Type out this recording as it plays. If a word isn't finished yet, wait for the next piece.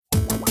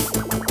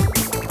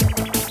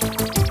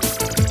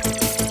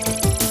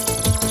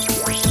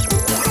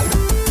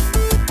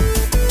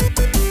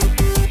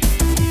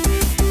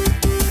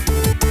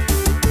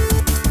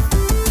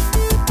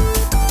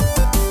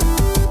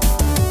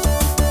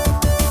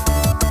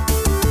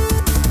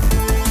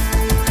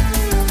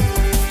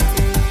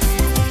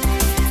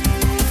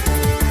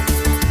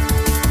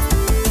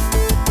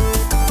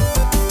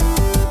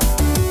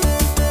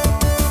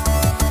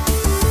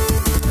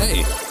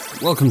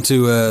welcome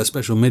to a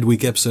special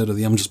midweek episode of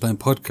the I'm Just Playing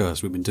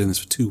podcast. We've been doing this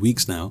for 2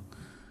 weeks now.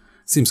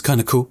 Seems kind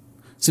of cool.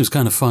 Seems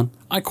kind of fun.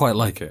 I quite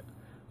like it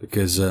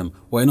because,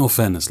 well, in all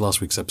fairness,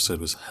 last week's episode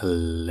was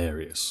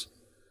hilarious.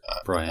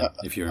 Brian,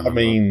 if you remember.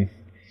 I mean,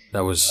 that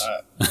was.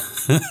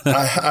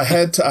 I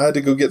had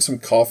to go get some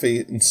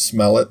coffee and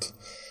smell it,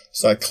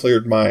 so I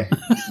cleared my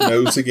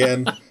nose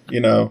again.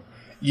 You know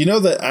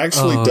that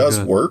actually does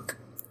work.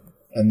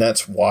 And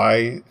that's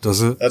why...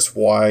 Does it? That's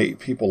why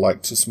people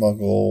like to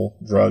smuggle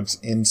drugs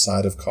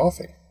inside of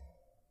coffee.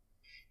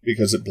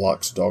 Because it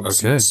blocks dogs'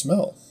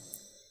 smell.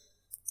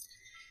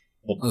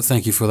 Well,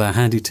 thank you for that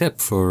handy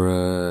tip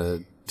for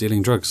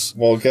dealing drugs.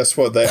 Well, guess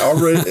what? They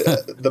already...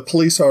 the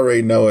police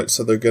already know it,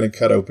 so they're going to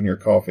cut open your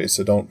coffee,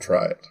 so don't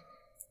try it.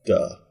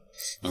 Duh.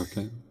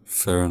 Okay,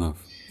 fair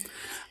enough.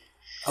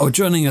 Oh,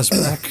 joining us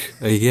back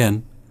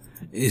again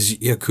is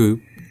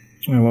Jakub.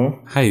 Hello.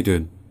 How you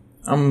doing?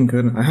 I'm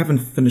good. I haven't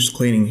finished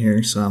cleaning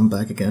here, so I'm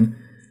back again.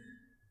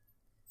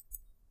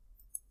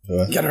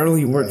 Got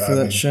early work for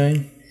that,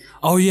 Shane.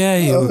 Oh yeah,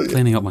 you were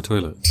cleaning up my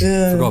toilet.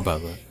 Yeah. Forgot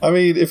about that. I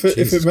mean, if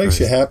it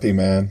makes you happy,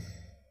 man.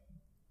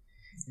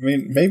 I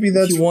mean, maybe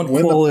that's you want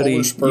when quality, the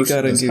Polish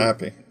person is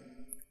happy.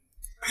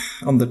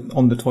 On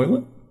the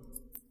toilet?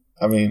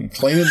 I mean,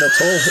 cleaning the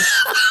toilet.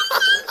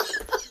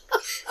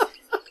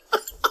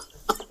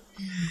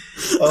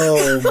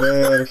 Oh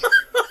man.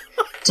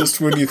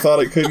 Just when you thought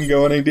it couldn't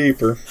go any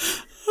deeper.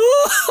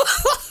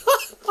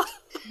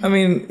 I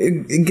mean,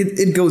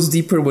 it goes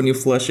deeper when you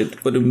flush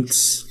it, but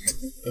it's...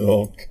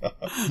 Oh, God.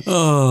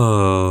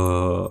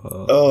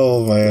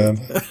 Oh, man.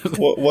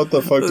 What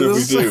the fuck did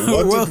we do?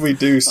 What did we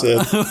do, Sid?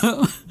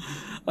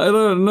 I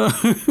don't know.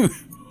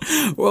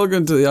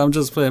 Welcome to the I'm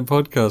Just Playing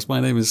podcast.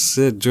 My name is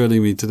Sid.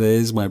 Joining me today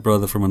is my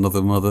brother from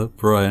another mother,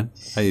 Brian.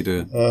 How you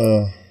doing?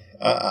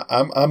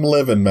 I'm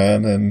living,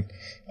 man, and...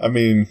 I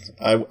mean,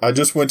 I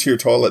just went to your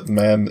toilet, and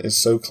man, it's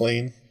so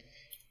clean.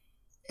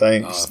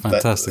 Thanks. Oh,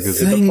 fantastic,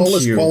 isn't it? The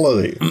Polish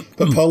quality.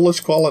 The Polish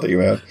quality,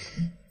 man.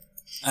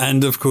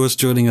 And, of course,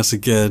 joining us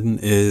again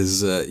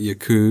is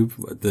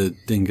Jakub, the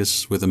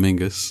dingus with a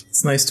mingus.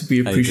 It's nice to be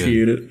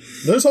appreciated.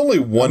 There's only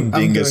one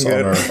dingus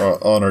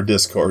on our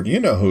Discord. You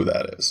know who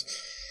that is.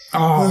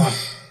 Oh.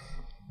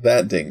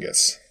 That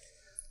dingus.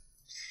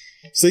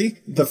 See,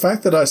 the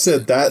fact that I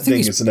said that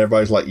dingus and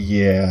everybody's like,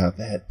 yeah,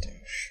 that douche.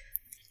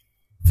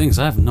 Things,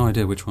 I have no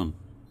idea which one.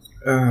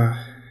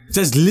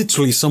 There's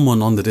literally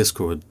someone on the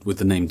Discord with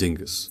the name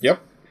Dingus. Yep.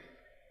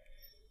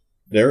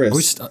 There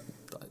is.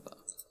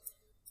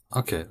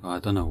 Okay, I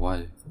don't know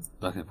why.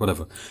 Okay,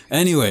 whatever.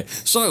 Anyway,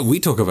 so we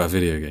talk about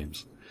video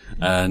games.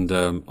 And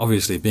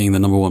obviously, being the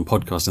number one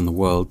podcast in the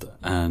world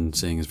and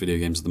seeing as video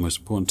games are the most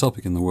important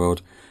topic in the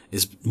world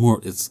is more...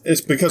 It's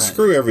because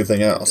screw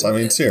everything else. I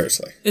mean,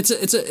 seriously.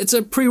 It's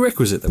a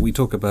prerequisite that we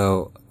talk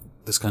about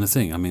this kind of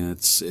thing. I mean,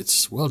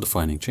 it's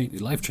world-defining,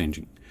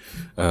 life-changing.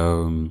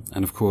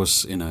 And of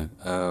course, it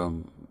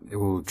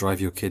will drive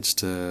your kids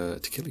to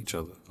kill each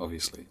other,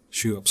 obviously.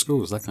 Shoot up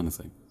schools, that kind of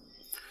thing.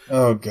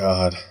 Oh,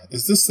 God.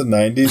 Is this the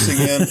 90s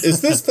again?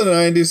 Is this the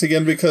 90s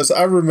again? Because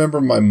I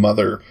remember my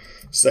mother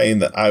saying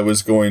that I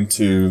was going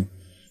to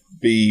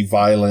be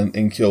violent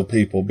and kill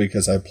people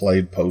because I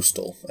played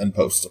Postal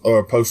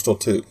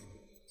 2.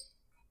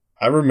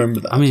 I remember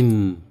that. I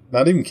mean...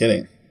 Not even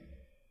kidding.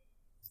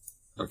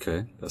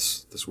 Okay,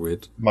 that's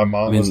weird. My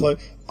mom was like,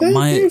 that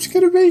game's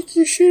going to make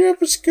you shoot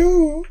up a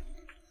school.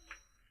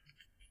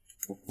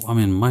 I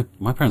mean, my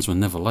parents were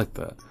never like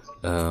that.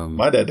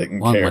 My dad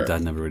didn't care. My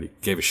dad never really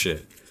gave a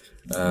shit.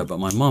 But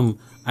my mom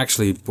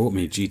actually bought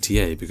me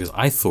GTA because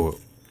I thought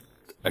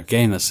a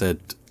game that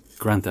said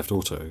Grand Theft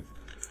Auto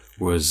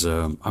was,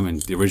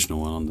 the original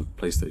one on the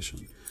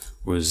PlayStation,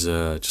 was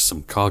just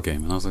some car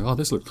game. And I was like, oh,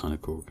 this looks kind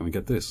of cool. Can we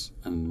get this?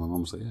 And my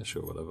mom was like, yeah,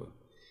 sure, whatever.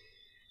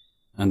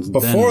 And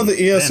before the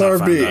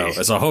ESRB.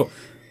 As a whole,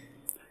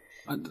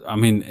 I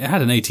mean, it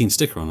had an 18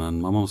 sticker on it,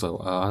 and my mom was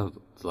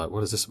like,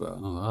 what is this about?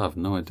 And I was like, I have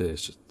no idea.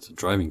 It's a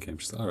driving game.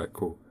 She's like, all right,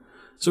 cool.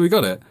 So we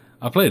got it.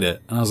 I played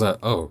it, and I was like,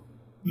 oh.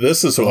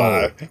 This is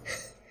why.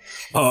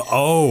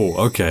 Oh,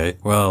 okay.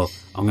 Well,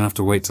 I'm going to have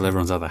to wait till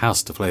everyone's out of the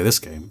house to play this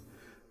game,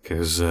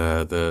 because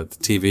the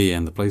TV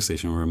and the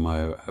PlayStation were in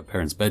my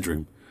parents'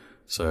 bedroom.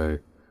 So...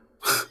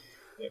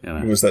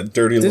 It was that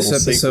dirty little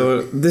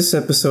secret. This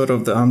episode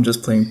of the I'm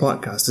Just Playing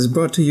podcast is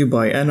brought to you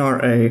by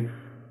NRA.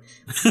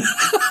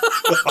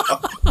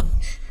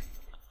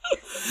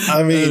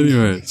 I mean,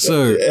 anyway,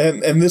 so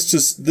and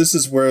this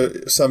is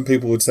where some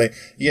people would say,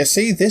 yeah,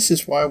 see, this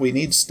is why we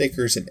need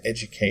stickers in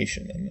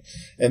education,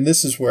 and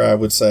this is where I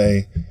would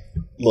say,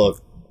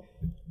 look,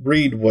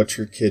 read what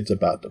your kid's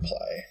about to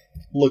play.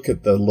 Look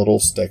at the little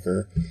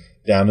sticker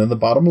down in the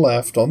bottom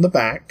left on the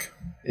back.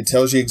 It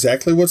tells you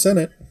exactly what's in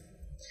it.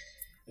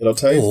 It'll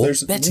tell you if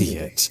there's better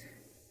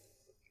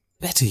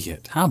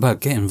yet, how about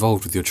get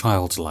involved with your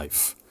child's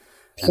life?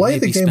 Play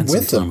the game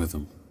with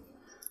them.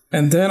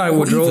 And then I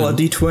would roll a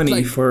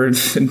d20 for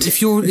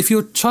if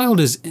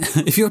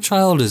your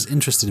child is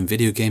interested in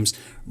video games,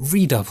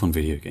 read up on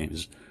video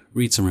games.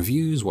 Read some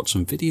reviews, watch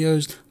some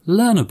videos,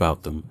 learn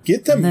about them.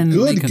 Get them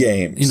good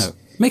games.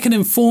 Make an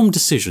informed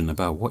decision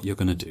about what you're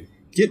going to do.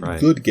 Get right?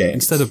 good games.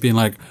 Instead of being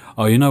like,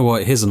 oh, you know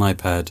what? Here's an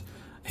iPad.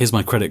 Here's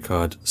my credit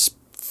card.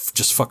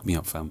 Just fuck me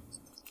up, fam.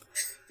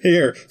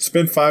 Here,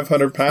 spend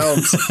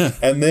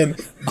 £500 and then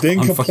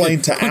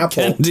complain to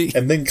Apple candy.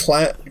 and then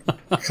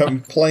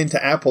complain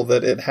to Apple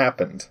that it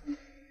happened.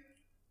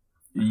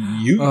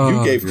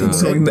 You gave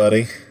consent,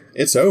 buddy.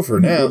 It's over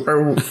now.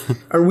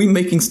 Are we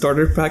making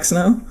starter packs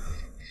now?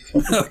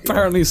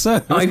 Apparently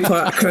so.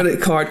 iPad,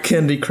 credit card,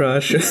 Candy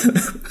Crush.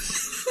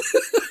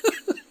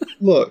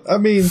 Look, I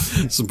mean,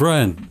 So,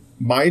 Brian,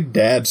 my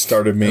dad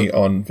started me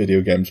on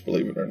video games,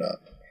 believe it or not.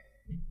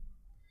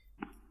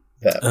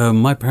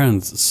 my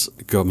parents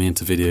got me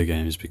into video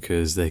games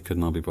because they could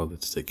not be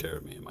bothered to take care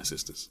of me and my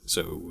sisters.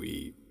 So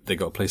they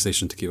got a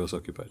PlayStation to keep us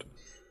occupied.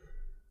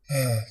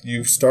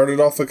 You started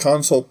off a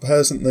console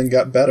peasant, then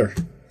got better.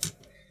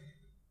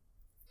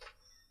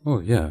 Oh,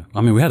 yeah.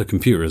 I mean, we had a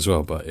computer as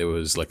well, but it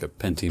was like a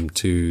Pentium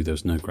 2. There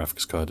was no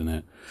graphics card in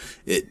it.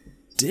 It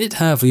did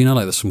have,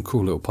 there's some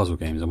cool little puzzle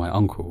games. And my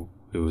uncle,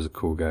 who was a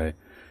cool guy,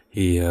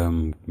 he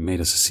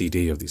made us a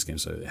CD of these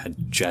games. So it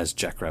had Jazz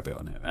Jackrabbit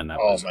on it. And that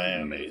was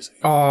amazing.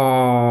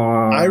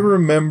 I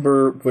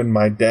remember when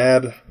my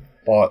dad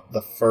bought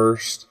the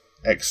first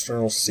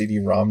external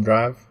CD-ROM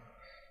drive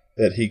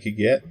that he could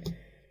get.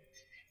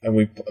 And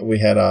we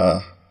had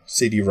a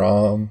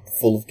CD-ROM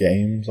full of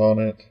games on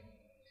it.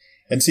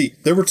 And see,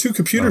 there were 2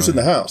 computers in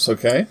the house,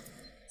 okay?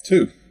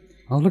 2.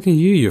 Oh, look at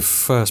you, your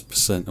first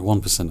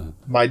 1%er.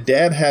 My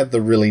dad had the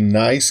really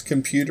nice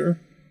computer.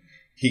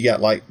 He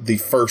got like the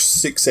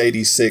first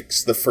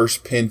 686, the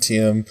first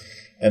Pentium,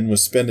 and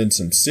was spending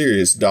some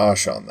serious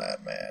dosh on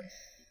that, man.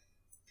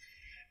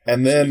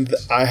 And then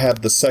I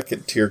had the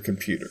second tier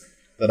computer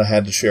that I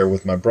had to share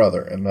with my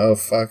brother. And oh,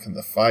 fucking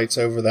the fights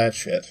over that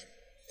shit.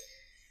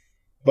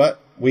 But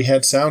we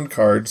had sound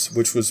cards,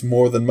 which was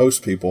more than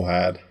most people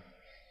had.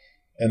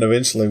 And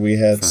eventually we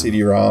had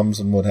CD-ROMs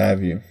and what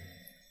have you.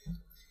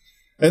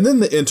 And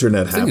then the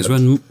internet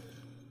happened.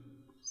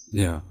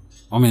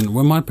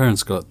 When my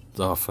parents got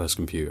our first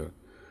computer,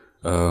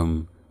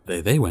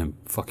 they went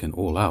fucking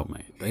all out,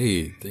 mate.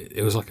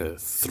 It was like a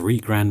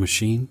 $3,000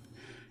 machine.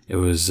 It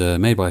was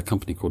made by a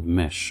company called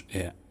Mesh.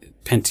 Yeah,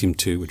 Pentium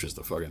 2, which was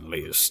the fucking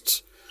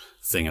latest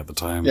thing at the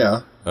time.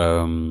 Yeah.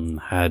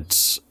 Had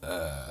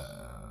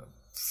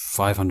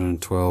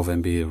 512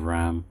 MB of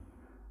RAM.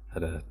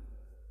 Had a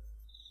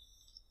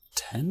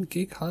 10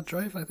 gig hard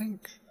drive, I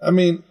think. I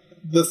mean,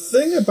 the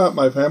thing about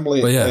my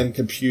family and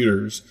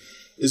computers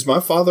is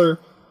my father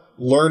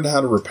learned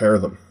how to repair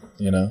them,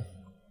 and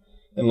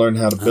learned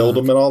how to build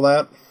them and all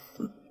that.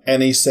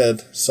 And he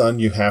said, son,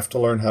 you have to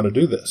learn how to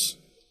do this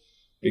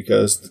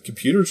because the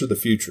computers are the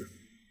future.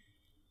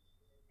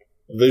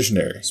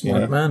 Visionary.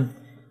 Smart man.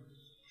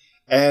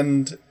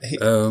 And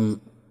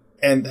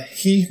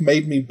he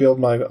made me build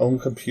my own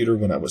computer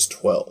when I was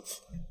 12.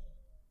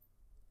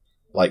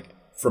 Like,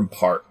 from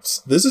parts.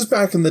 This is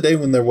back in the day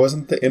when there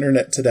wasn't the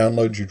internet to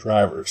download your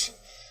drivers.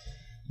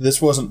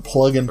 This wasn't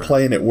plug and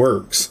play and it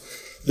works.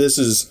 This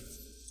is,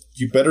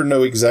 you better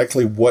know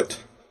exactly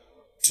what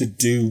to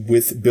do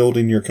with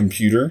building your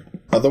computer.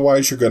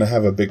 Otherwise, you're going to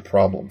have a big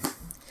problem.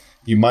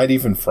 You might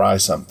even fry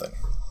something.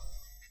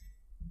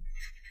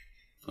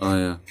 Oh,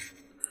 yeah.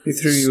 He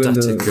threw you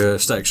into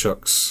static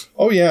shocks.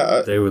 Oh,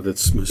 yeah. They were the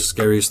most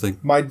scariest thing.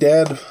 My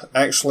dad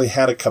actually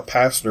had a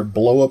capacitor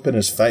blow up in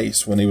his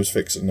face when he was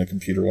fixing the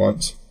computer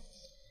once.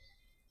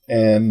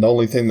 And the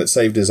only thing that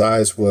saved his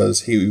eyes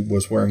was he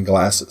was wearing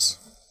glasses.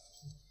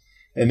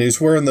 And he was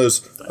wearing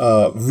those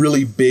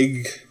really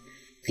big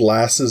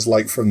glasses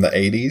like from the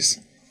 80s.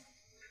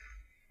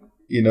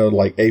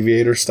 Like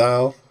aviator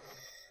style.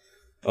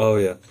 Oh,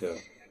 yeah, yeah.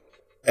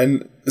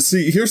 And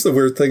see, here's the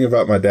weird thing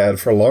about my dad.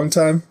 For a long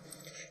time,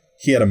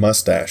 he had a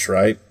mustache,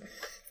 right?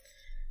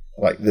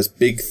 Like this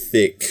big,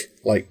 thick,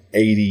 like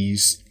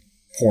 80s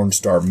porn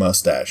star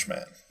mustache,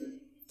 man.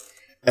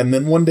 And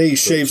then one day he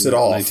shaves it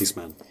off. 90s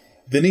man.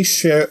 Then he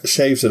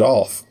shaves it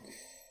off.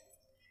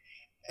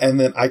 And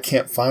then I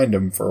can't find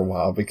him for a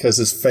while because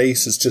his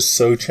face is just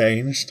so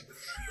changed.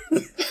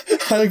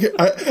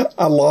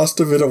 I lost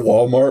him at a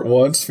Walmart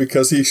once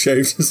because he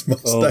shaved his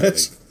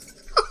mustache.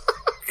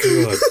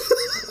 Oh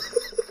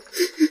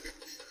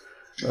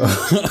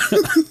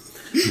God.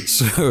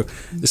 So,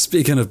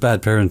 speaking of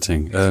bad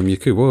parenting,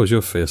 Yakub, what was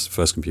your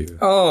first computer?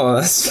 Oh,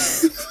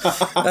 that's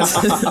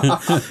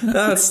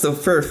the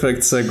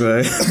perfect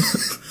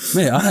segue.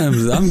 Mate,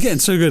 I'm getting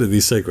so good at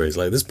these segues.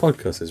 Like, this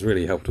podcast has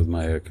really helped with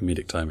my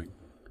comedic timing.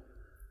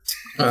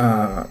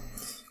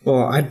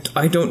 Well,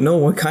 I don't know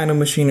what kind of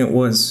machine it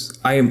was.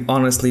 I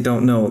honestly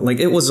don't know. Like,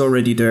 it was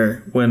already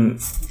there when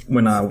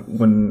I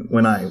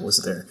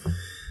was there.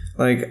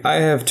 Like, I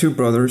have 2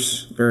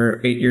 brothers. They're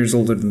 8 years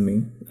older than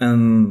me.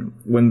 And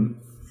when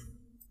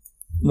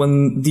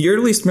the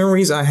earliest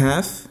memories I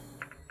have,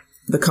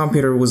 the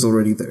computer was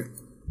already there.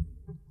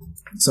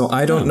 So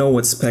I don't know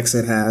what specs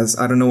it has.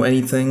 I don't know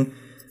anything.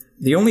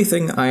 The only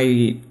thing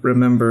I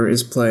remember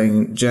is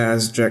playing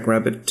Jazz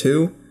Jackrabbit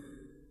 2.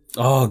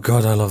 Oh,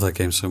 God, I love that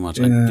game so much.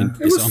 Yeah.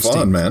 It was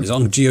fun, man. It's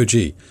on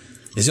GOG.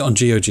 Is it on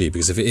GOG?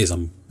 Because if it is,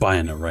 I'm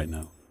buying it right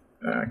now.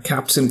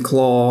 Captain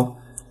Claw,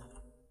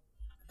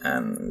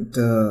 and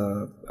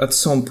at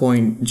some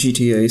point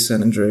GTA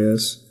San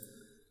Andreas.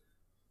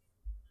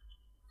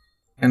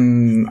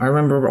 And I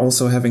remember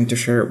also having to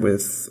share it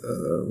with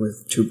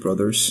two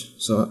brothers.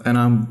 So, and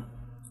I'm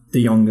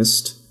the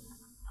youngest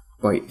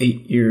by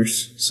 8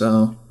 years,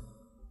 so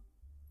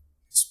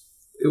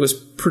it was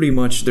pretty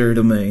much their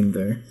domain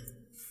there.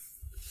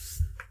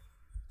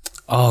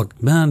 Oh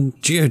man,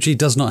 GOG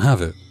does not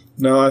have it.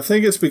 No, I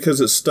think it's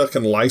because it's stuck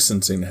in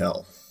licensing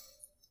hell.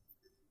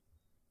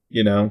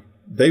 You know,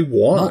 they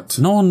want.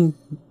 No one.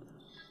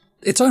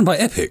 It's owned by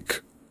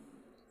Epic.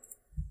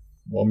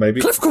 Well, maybe.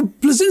 Cliff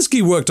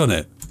Bleszinski worked on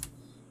it.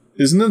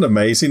 Isn't it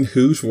amazing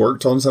who's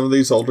worked on some of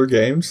these older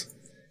games?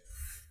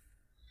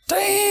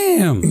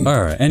 Damn!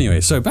 Alright,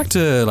 anyway, so back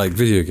to like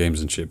video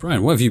games and shit.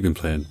 Brian, what have you been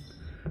playing?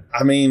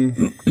 I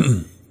mean,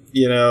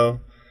 you know,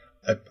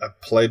 I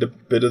played a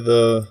bit of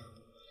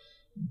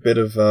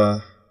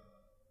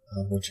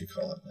what you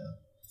call it now.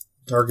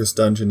 Darkest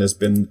Dungeon has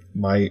been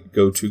my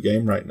go-to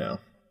game right now.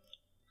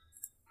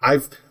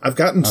 I've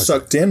gotten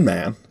sucked in,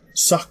 man.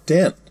 Sucked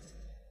in.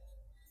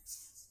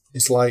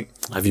 It's like,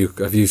 Have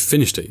you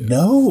finished it yet?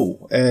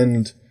 no,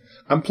 and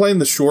I'm playing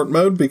the short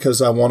mode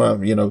because I want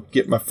to, you know,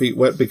 get my feet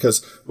wet.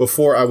 Because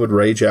before I would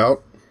rage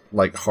out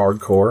like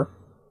hardcore.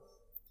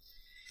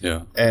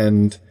 Yeah.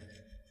 And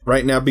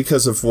right now,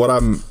 because of what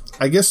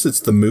I guess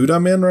it's the mood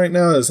I'm in right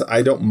now, is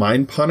I don't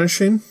mind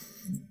punishing,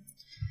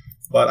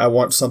 but I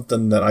want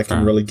something that I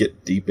can really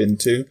get deep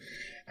into.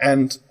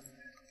 And,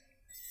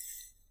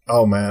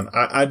 oh man,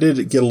 I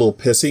did get a little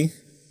pissy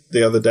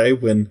the other day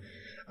when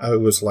I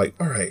was like,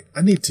 all right,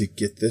 I need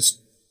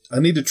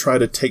to try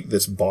to take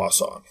this boss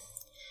on.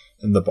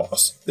 And the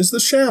boss is the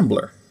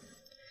Shambler.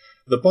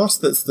 The boss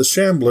that's the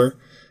Shambler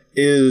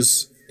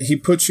is, he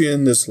puts you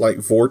in this like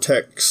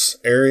vortex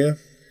area,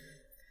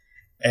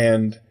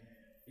 and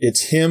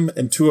it's him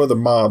and two other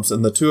mobs,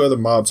 and the two other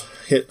mobs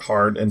hit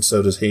hard, and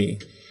so does he.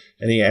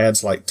 And he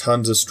adds like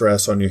tons of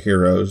stress on your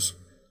heroes.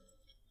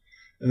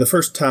 And the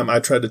first time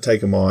I tried to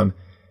take him on,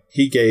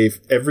 he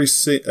gave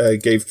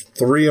gave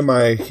 3 of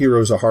my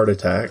heroes a heart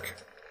attack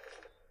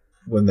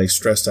when they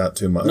stressed out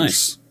too much.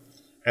 Nice.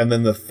 And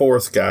then the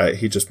 4th guy,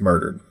 he just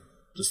murdered.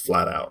 Just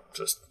flat out.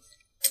 Just,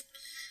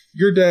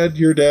 you're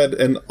dead,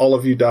 and all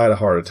of you died of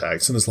heart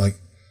attacks. And it's like,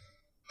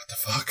 what the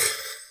fuck?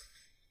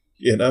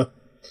 You know?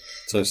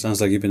 So it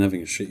sounds like you've been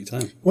having a shitty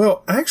time.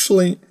 Well,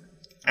 actually,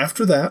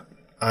 after that,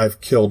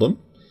 I've killed him,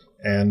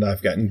 and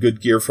I've gotten good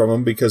gear from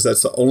him, because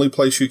that's the only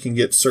place you can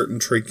get certain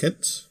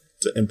trinkets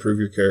to improve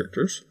your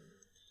characters.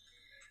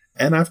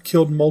 And I've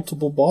killed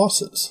multiple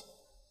bosses,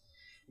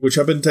 which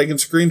I've been taking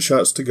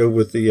screenshots to go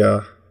with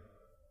the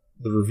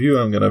review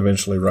I'm going to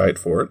eventually write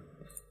for it.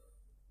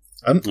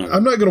 I'm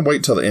not going to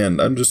wait till the end.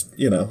 I'm just,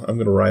 I'm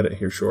going to write it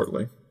here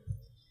shortly.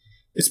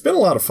 It's been a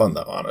lot of fun,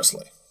 though,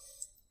 honestly.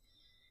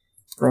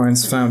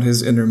 Brian's found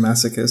his inner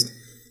masochist.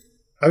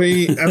 I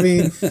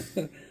mean,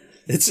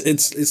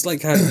 It's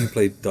like how you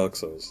play Dark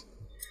Souls.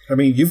 I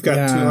mean, you've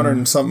got 200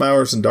 and something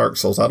hours in Dark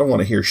Souls. I don't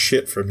want to hear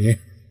shit from you.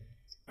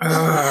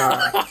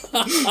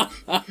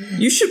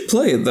 You should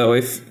play it though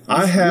if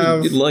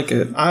you'd like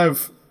it.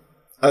 I've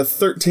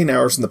 13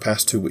 hours in the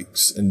past 2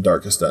 weeks in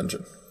Darkest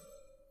Dungeon.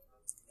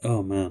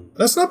 Oh man,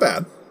 that's not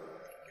bad.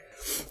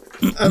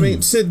 I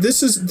mean, Sid,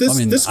 this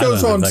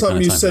goes on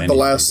something you said the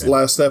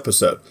last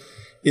episode.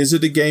 Is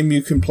it a game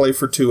you can play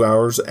for 2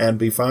 hours and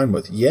be fine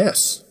with?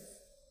 Yes.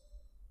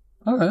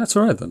 Okay, that's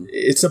all right then.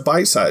 It's a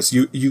bite size.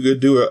 You could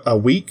do a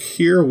week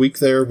here, a week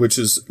there, which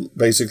is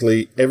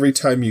basically every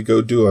time you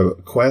go do a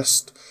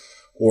quest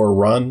or a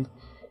run,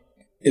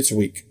 it's a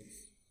week.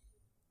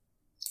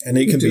 And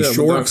it can be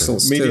short,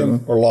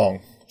 medium, or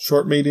long.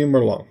 Short, medium,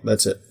 or long.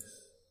 That's it.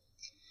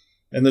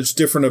 And there's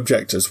different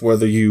objectives,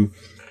 whether you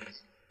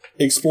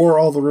explore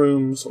all the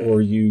rooms,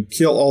 or you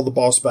kill all the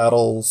boss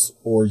battles,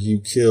 or you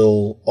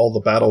kill all the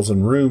battles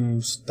in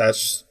rooms.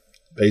 That's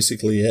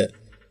basically it.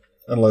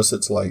 Unless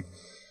it's like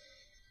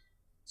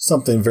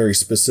something very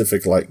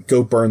specific, like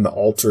go burn the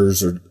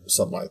altars or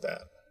something like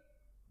that.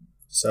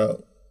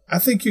 So I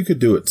think you could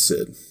do it,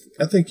 Sid.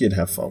 I think you'd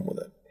have fun with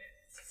it.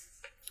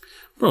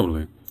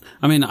 Probably.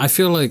 I mean, I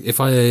feel like if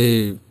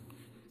I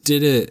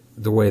did it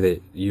the way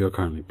that you're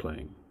currently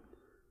playing,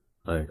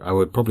 like I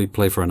would probably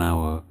play for an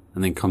hour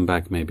and then come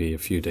back maybe a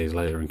few days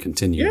later and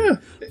continue. Yeah.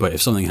 But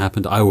if something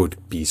happened, I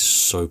would be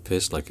so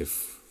pissed. Like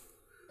if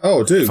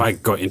I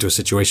got into a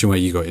situation where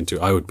you got into,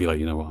 I would be like,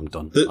 you know what, I'm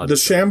done. The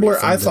Shambler,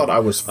 I thought I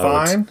was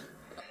fine.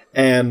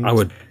 And I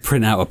would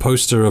print out a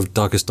poster of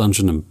Darkest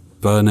Dungeon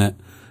and burn it.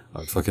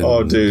 I'd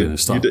fucking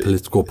start a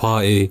political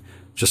party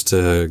just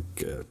to...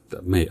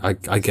 mate,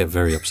 I get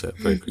very upset.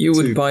 Very quickly. You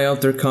would buy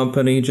out their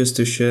company just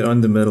to shit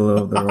on the middle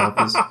of their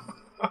office.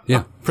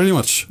 Yeah, pretty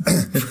much.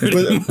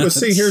 but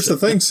see, here's the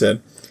thing,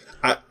 Sid.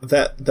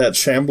 That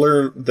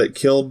Shambler that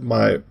killed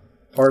my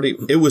party,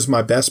 it was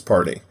my best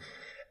party.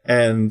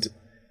 And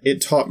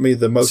it taught me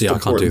the most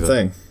important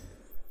thing.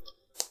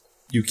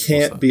 You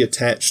can't be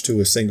attached to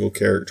a single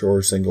character or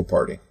a single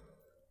party.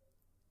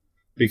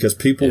 because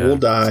people Yeah, will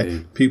die,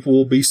 see. people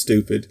will be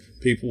stupid,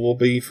 people will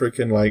be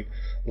freaking like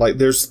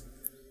there's,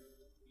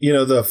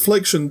 the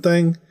affliction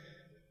thing.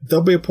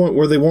 There'll be a point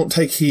where they won't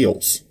take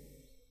heals.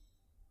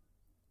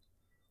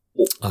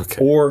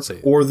 Okay. Or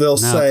they'll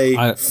Now,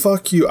 say,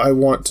 fuck you, I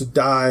want to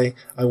die,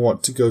 I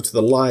want to go to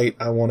the light,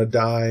 I want to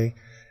die.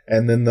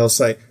 And then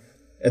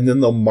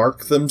they'll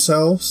mark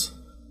themselves,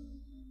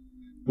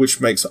 which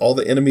makes all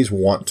the enemies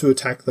want to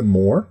attack them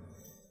more.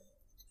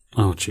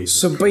 Oh, Jesus.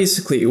 So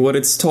basically, what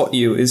it's taught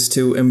you is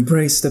to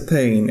embrace the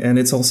pain, and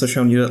it's also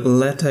shown you that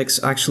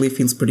latex actually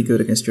feels pretty good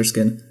against your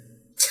skin.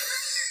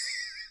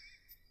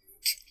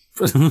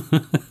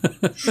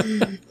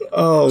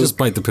 Oh, Just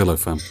bite the pillow,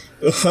 fam.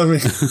 I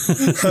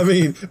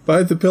mean,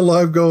 bite the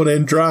pillow, I'm going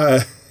in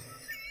dry.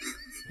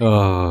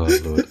 Oh,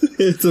 Lord.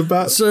 It's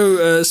about.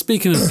 So,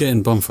 speaking of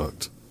getting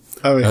bumfucked,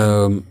 I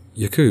mean,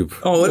 Yakub.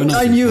 Oh,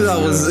 I knew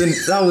that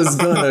was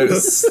gonna.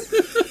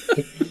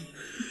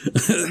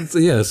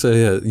 So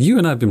you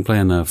and I have been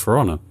playing For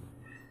Honor.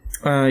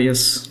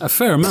 Yes. A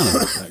fair amount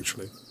of it,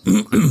 actually.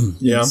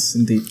 yeah. Yes,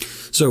 indeed.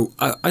 So,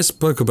 I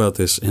spoke about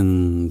this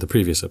in the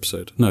previous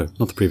episode. No,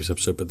 not the previous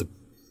episode, but the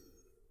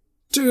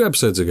 2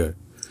 episodes ago.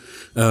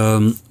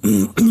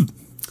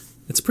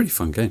 It's a pretty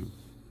fun game.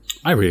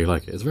 I really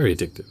like it. It's very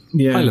addictive.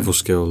 Yeah. High level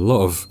skill, a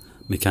lot of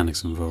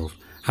mechanics involved.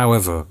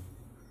 However,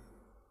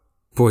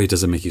 boy,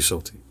 does it make you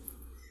salty.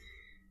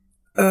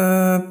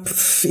 Yeah,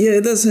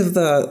 it does have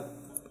that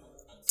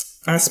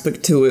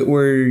aspect to it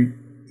where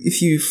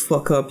if you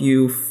fuck up,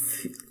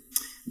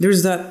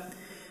 there's that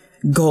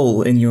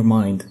goal in your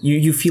mind.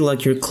 You feel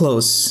like you're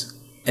close,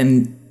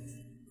 and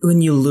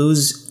when you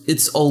lose,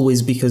 it's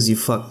always because you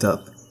fucked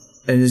up,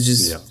 and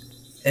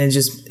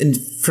it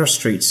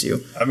frustrates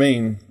you. I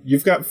mean,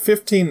 you've got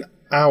 15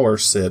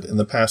 hours, Sid, in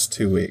the past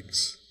 2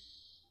 weeks.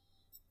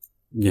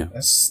 Yeah.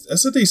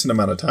 That's a decent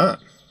amount of time.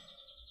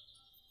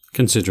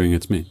 Considering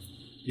it's me.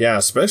 Yeah,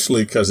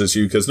 especially because it's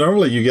you. Because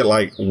normally you get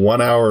like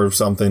 1 hour of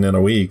something in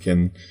a week,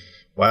 and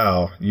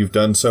wow, you've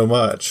done so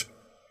much.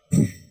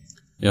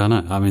 Yeah, I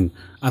know. I mean,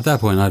 at that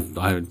point,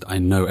 I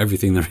know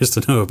everything there is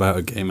to know about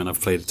a game, and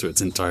I've played it to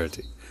its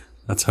entirety.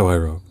 That's how I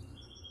roll.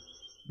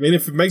 I mean,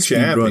 if it makes you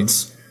happy.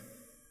 Runs.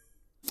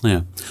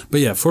 Yeah. But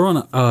yeah, For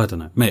Honor, I don't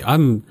know. Mate,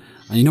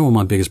 you know what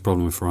my biggest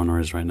problem with For Honor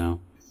is right now?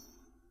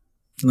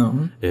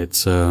 No.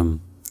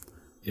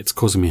 It's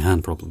causing me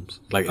hand problems.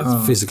 Like,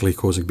 it's physically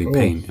causing me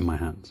pain in my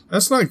hands.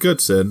 That's not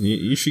good, Sid.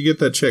 You should get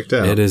that checked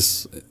out. It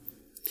is.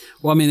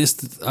 Well, I mean,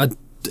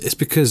 it's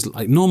because,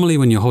 like, normally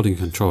when you're holding a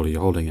controller,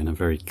 you're holding in a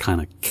very kind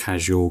of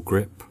casual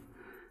grip.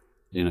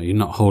 You know, you're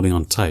not holding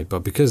on tight.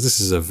 But because this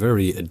is a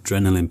very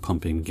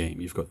adrenaline-pumping game,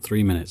 you've got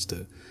 3 minutes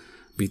to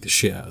beat the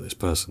shit out of this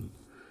person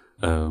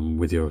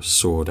with your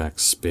sword,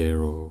 axe,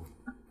 spear, or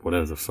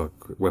whatever the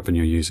fuck weapon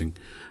you're using.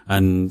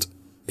 And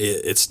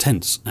it's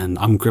tense, and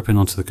I'm gripping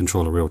onto the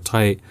controller real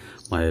tight.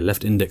 My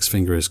left index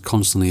finger is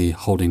constantly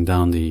holding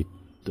down the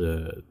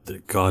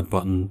guard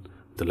button,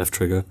 the left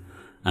trigger,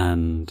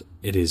 and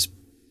it is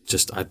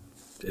just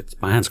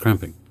my hand's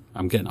cramping.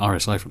 I'm getting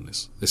RSI from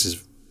this. This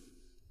is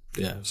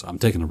so I'm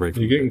taking a break.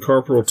 You're getting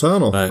carpal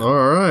tunnel.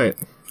 All right.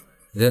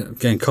 Yeah, I'm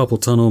getting carpal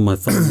tunnel. My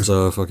thumbs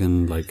are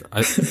fucking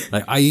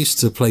I used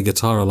to play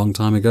guitar a long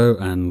time ago,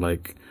 and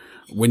like,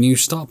 when you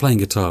start playing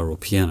guitar or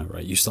piano,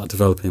 right, you start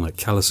developing like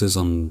calluses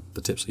on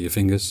the tips of your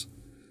fingers.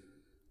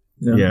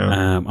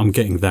 Yeah. I'm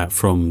getting that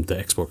from the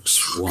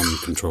Xbox One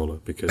controller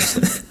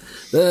because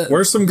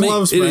Wear some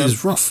gloves, man. It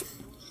is rough.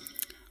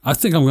 I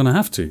think I'm gonna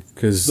have to,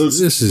 because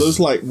those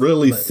like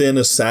really thin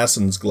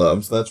assassin's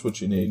gloves. That's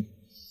what you need.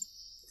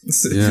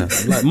 Yeah,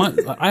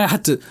 I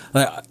had to,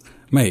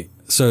 mate.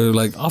 So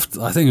like, after,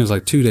 I think it was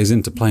like 2 days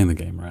into playing the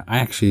game, right, I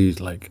actually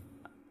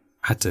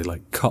had to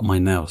cut my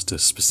nails to a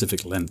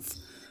specific length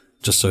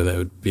just so that it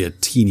would be a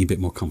teeny bit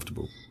more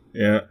comfortable.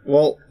 Yeah,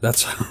 well,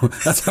 that's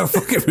how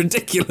fucking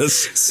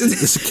ridiculous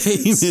this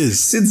game is.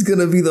 Sid's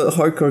gonna be the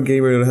hardcore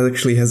gamer that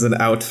actually has an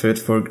outfit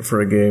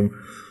for a game.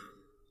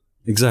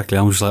 Exactly.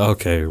 I'm just like,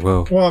 okay,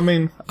 well, I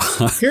mean,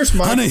 here's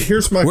my honey,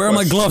 where are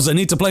my gloves? I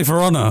need to play For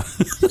Honor.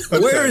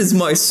 Where is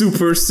my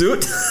super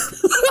suit?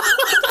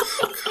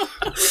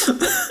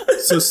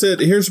 So Sid,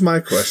 here's my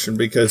question,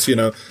 because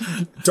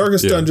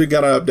Darkest Dungeon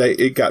got an update,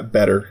 it got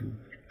better.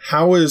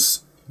 How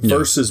is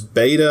versus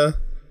beta,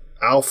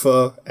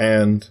 alpha,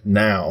 and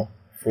now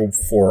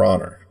for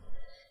Honor?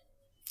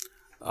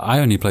 I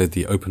only played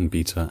the open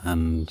beta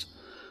and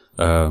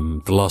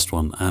the last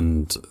one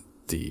and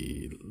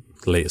the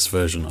latest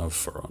version of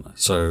For Honor,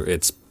 so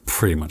it's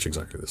pretty much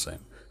exactly the same.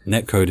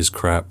 Netcode is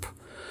crap.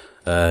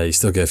 You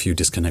still get a few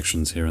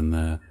disconnections here and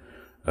there.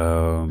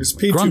 It's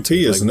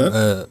P2P, isn't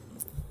it?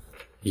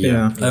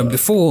 Yeah.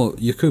 Before,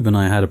 Yakub and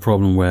I had a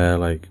problem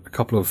where a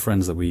couple of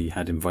friends that we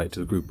had invited to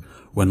the group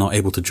were not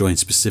able to join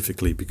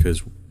specifically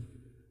because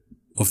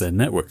of their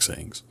network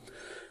settings.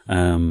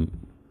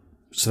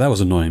 So that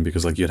was annoying,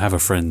 because you'd have a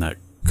friend that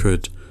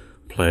could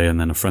play and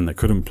then a friend that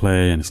couldn't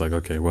play, and it's like,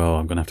 okay, well,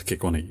 I'm going to have to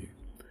kick one of you.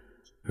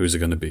 Who's it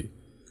going to be?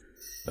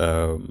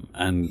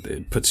 And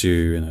it puts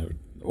you in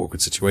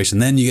awkward situation.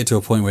 Then you get to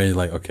a point where you're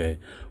like, okay,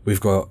 we've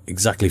got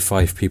exactly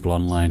 5 people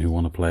online who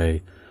want to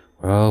play.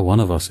 Well, one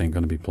of us ain't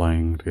going to be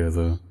playing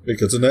together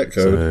because of netcode.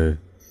 So,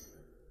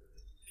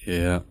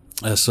 yeah.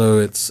 So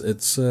it's.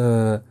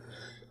 I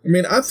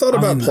mean, I thought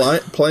about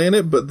playing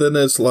it, but then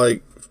it's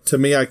like, to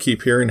me, I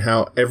keep hearing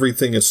how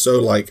everything is so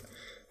like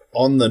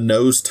on the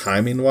nose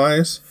timing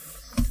wise.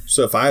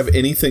 So if I have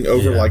anything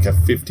over like a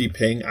 50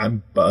 ping,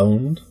 I'm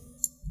boned.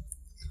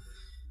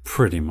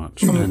 Pretty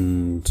much.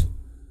 And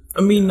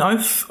I mean,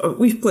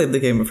 we've played the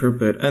game a fair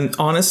bit, and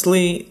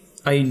honestly,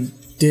 I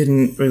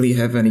didn't really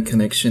have any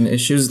connection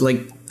issues.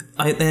 Like,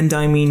 I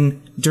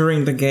mean,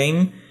 during the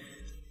game,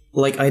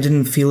 like, I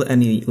didn't feel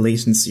any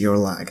latency or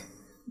lag.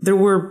 There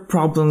were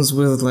problems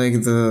with,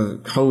 like,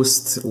 the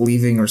host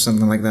leaving or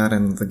something like that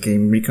and the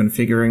game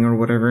reconfiguring or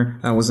whatever.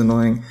 That was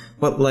annoying.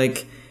 But,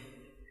 like,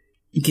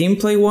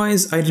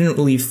 gameplay-wise, I didn't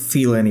really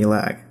feel any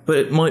lag. But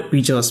it might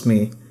be just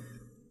me.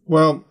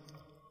 Well,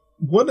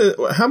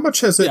 how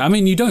much has it... Yeah, I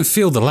mean, you don't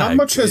feel the lag. How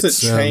much has it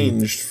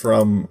changed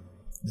from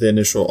the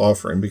initial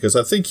offering? Because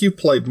I think you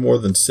played more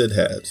than Sid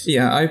has.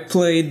 Yeah, I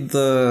played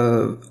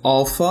the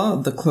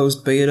alpha, the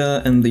closed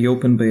beta, and the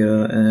open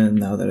beta, and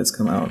now that it's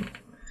come out.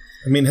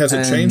 I mean, has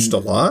it changed a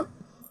lot?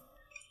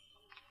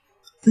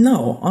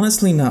 No,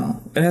 honestly,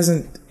 no. It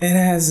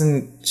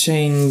hasn't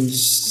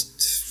changed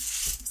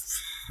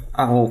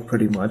at all,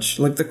 pretty much.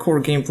 Like, the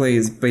core gameplay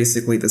is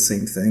basically the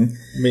same thing.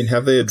 I mean,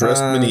 have they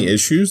addressed many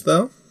issues,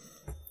 though?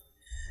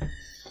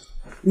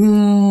 I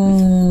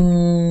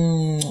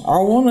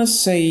want to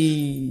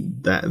say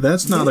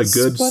that's not a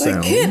good but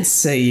sound. I can't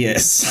say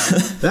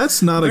yes.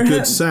 That's not a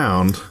good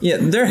sound. Yeah,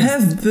 there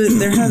have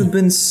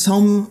been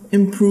some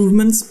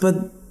improvements,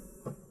 but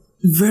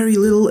very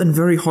little and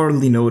very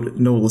hardly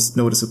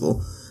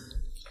noticeable.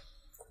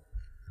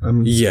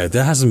 Yeah,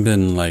 there hasn't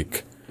been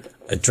like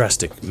a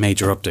drastic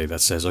major update that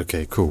says,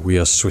 okay, cool, we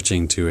are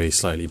switching to a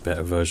slightly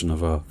better version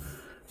of our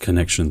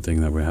connection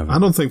thing that we're having. I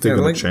don't think they're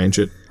going to change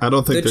it. I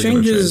don't think they're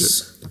going to change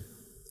it.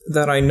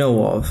 That I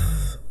know of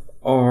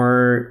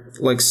are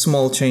like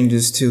small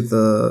changes to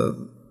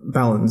the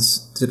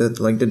balance, to the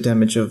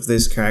damage of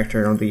this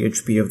character or the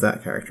HP of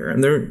that character,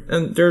 and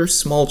they're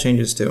small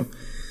changes too.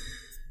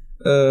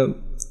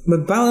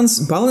 But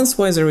balance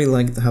wise, I really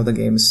like how the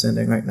game is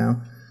standing right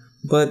now.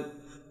 But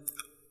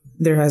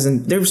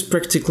there's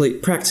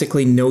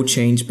practically no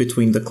change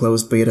between the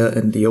closed beta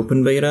and the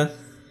open beta.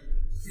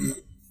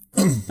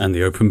 And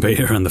the open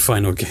beta and the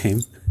final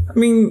game. I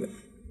mean,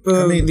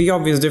 the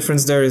obvious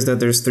difference there is that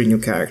there's 3 new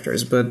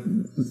characters, but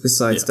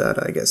besides that,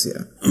 I guess,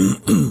 yeah.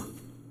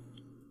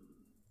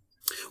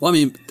 Well, I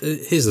mean,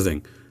 here's the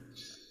thing.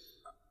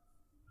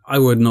 I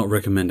would not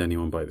recommend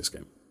anyone buy this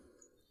game.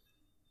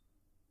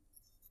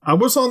 I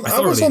was on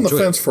the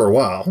fence for a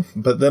while,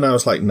 but then I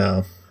was like,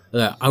 no.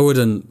 Yeah, I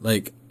wouldn't,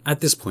 like, at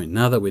this point,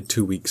 now that we're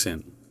 2 weeks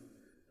in,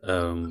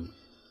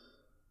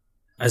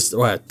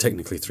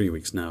 technically 3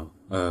 weeks now,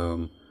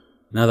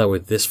 now that we're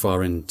this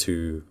far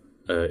into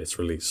its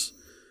release,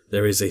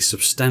 there is a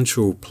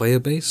substantial player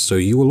base, so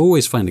you will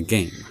always find a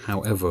game.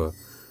 However,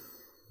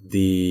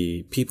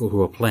 the people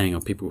who are playing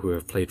are people who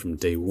have played from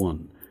day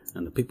one,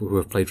 and the people who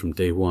have played from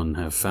day one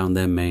have found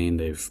their main,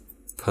 they've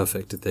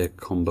perfected their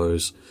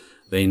combos,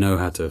 they know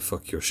how to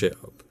fuck your shit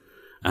up.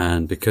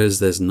 And because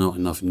there's not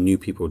enough new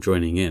people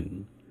joining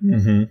in,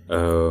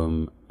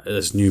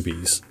 as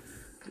newbies,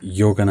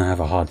 you're going to have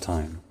a hard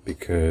time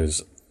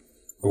because,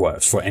 well,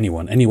 it's for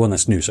anyone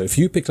that's new. So if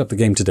you picked up the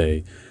game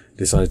today,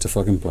 decided to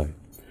fucking play,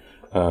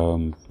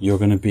 you're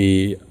going to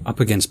be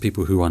up against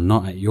people who are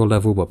not at your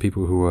level, but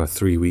people who are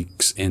 3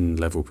 weeks in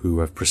level, who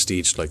have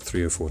prestiged like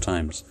 3 or 4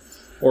 times.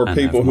 Or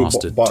people who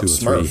bought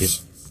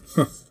Smurfs.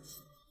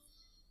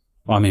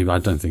 Well, I mean, I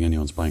don't think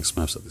anyone's buying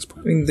Smurfs at this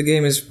point. I mean, the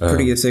game is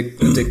pretty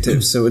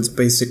addictive, so it's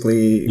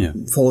basically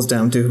falls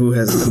down to who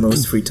has the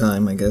most free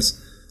time, I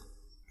guess.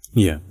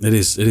 Yeah, it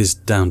is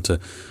down to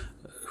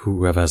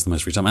whoever has the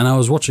most free time. And I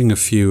was watching a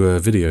few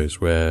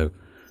videos where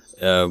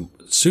as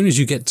soon as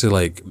you get to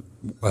like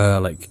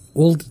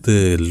all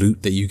the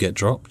loot that you get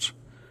dropped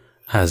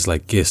has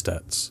like gear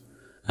stats,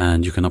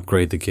 and you can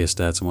upgrade the gear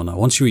stats and whatnot.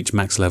 Once you reach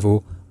max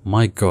level,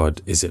 my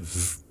god, is it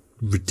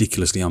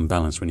ridiculously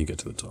unbalanced when you get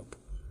to the top.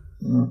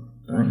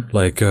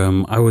 Like,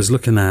 I was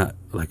looking at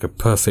like a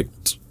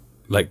perfect,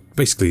 like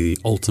basically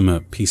the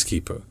ultimate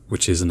peacekeeper,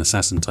 which is an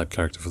assassin type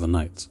character for the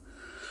knights.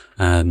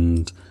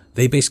 And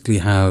they basically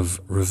have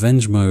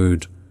revenge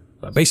mode,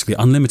 basically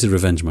unlimited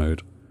revenge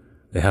mode.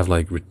 They have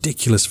like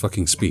ridiculous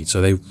fucking speed.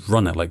 So they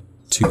run at like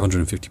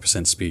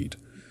 250% speed.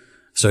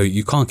 So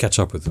you can't catch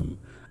up with them.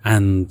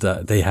 And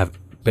they have,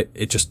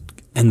 it just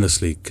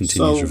endlessly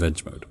continues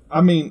revenge mode. I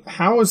mean,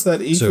 how is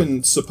that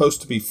even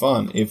supposed to be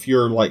fun if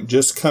you're like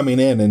just coming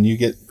in and you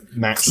get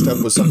matched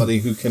up with somebody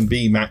who can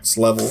be max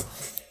level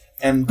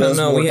and does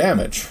more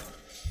damage?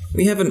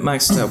 We haven't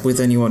maxed up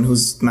with anyone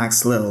who's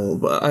max level,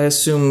 but I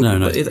assume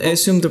I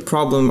assume the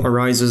problem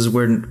arises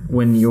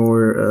when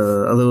you're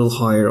a little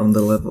higher on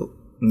the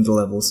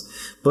levels.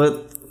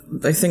 But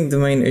I think the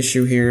main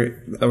issue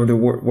here, or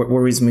what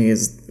worries me,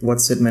 is what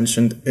Sid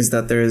mentioned, is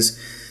that there is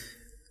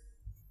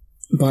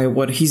by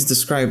what he's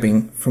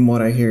describing, from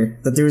what I hear,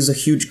 that there is a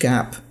huge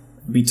gap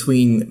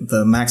between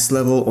the max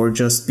level or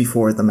just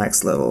before the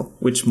max level,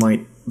 which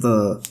might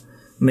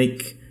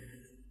make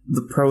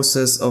the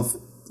process of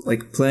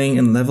like playing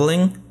and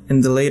leveling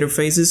in the later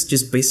phases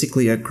just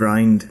basically a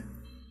grind.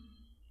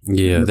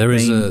 Yeah,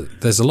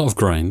 there's a lot of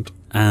grind,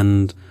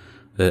 and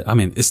I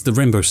mean it's the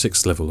Rainbow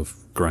Six level of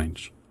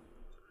grind.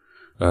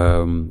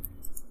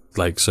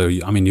 Like so,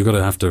 I mean you got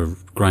to have to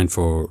grind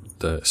for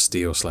the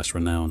Steel /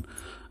 Renown,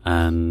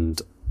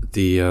 and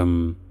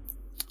the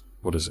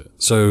what is it?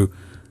 So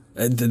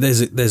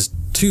there's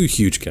two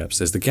huge gaps.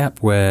 There's the gap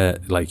where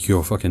like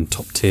you're fucking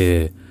top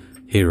tier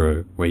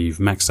hero, where you've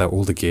maxed out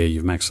all the gear,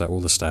 you've maxed out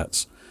all the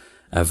stats,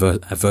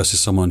 versus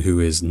someone who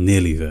is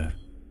nearly there.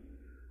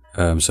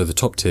 So the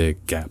top tier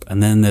gap,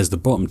 and then there's the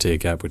bottom tier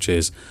gap, which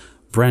is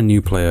brand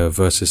new player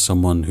versus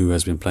someone who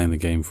has been playing the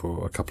game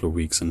for a couple of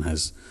weeks and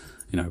has,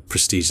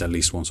 prestiged at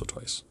least once or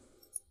twice.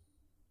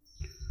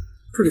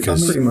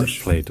 Pretty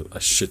much played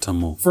a shit ton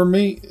more. For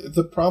me,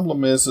 the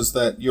problem is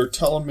that you're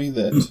telling me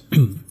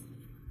that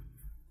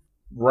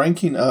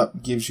ranking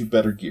up gives you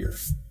better gear.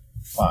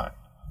 Fine.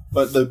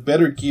 But the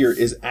better gear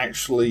is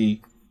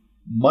actually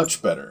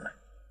much better,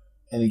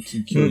 and it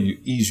can kill you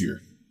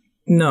easier.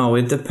 No,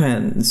 it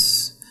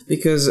depends.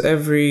 Because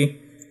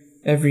every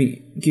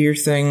gear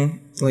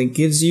thing like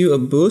gives you a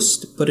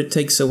boost, but it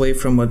takes away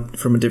from a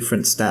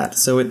different stat.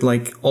 So it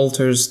like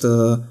alters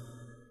the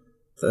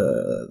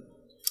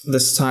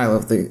style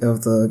of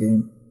the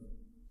game.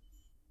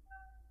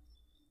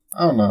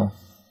 I don't know.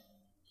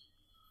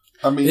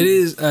 I mean, it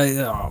is.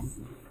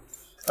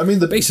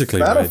 Basically,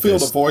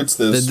 Battlefield avoids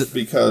this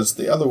because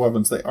the other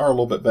weapons, they are a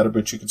little bit better,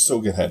 but you can still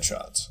get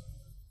headshots.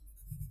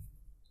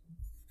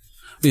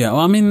 Yeah,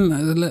 well, I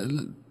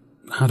mean,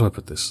 how do I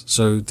put this?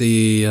 So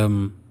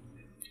the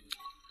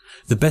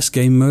best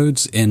game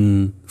modes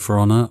in For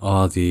Honor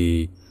are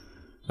the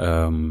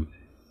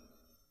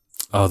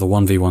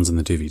 1v1s and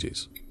the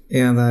 2v2s.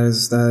 Yeah, that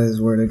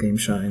is where the game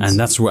shines. And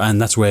that's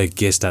where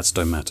gear stats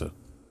don't matter.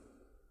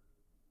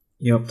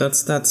 Yep,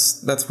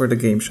 that's where the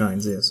game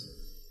shines. Yes.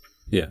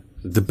 Yeah,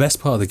 the best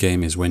part of the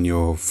game is when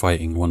you're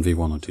fighting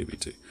 1v1 or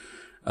 2v2.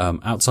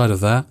 Outside of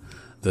that,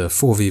 the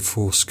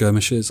 4v4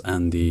 skirmishes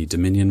and the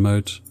Dominion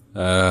mode,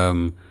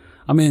 I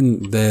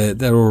mean,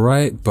 they're all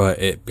right, but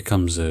it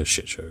becomes a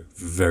shit show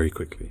very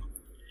quickly.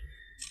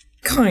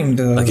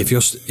 Kinda. Like if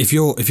you're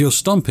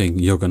stomping,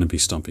 you're going to be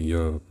stomping.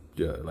 You're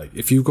like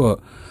if you've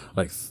got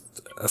like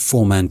a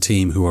 4-man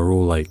team who are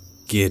all like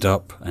geared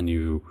up and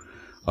you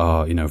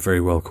are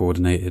very well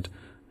coordinated,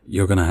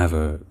 you're going to have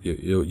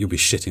you'll be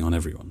shitting on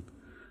everyone.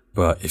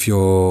 But if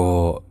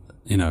you're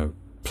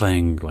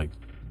playing like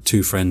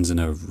two friends in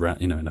a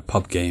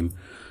pub game,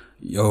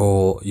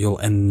 you'll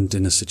end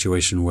in a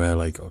situation where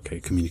like,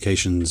 okay,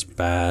 communication's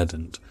bad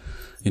and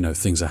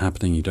things are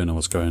happening, you don't know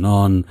what's going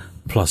on,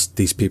 plus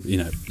these people,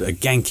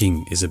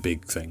 ganking is a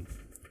big thing.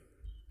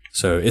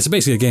 So it's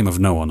basically a game of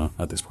no honor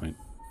at this point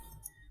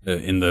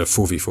in the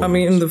 4v4. I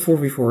mean, in the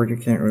 4v4 you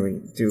can't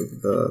really do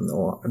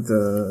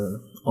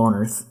the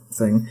honor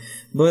thing,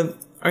 but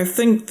I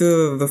think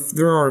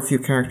there are a few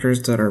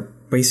characters that are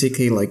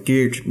basically like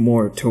geared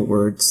more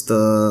towards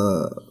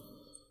the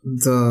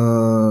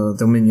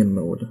Dominion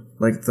mode,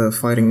 like the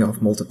fighting of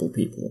multiple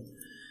people.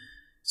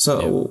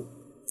 So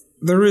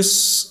there is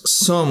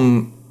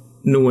some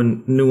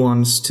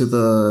nuance to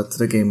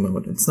the game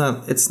mode.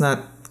 It's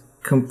not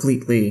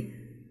completely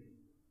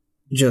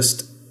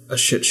just a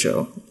shit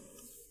show.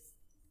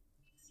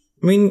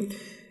 I mean,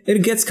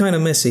 it gets kind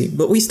of messy,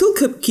 but we still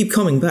keep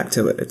coming back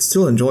to it. It's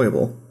still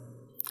enjoyable.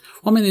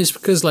 I mean, it's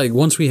because like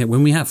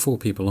when we have 4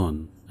 people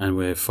on and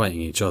we're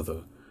fighting each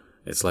other,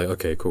 it's like,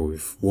 okay, cool,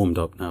 we've warmed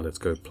up, now let's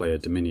go play a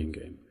Dominion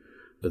game.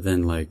 But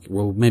then like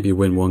we'll maybe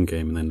win 1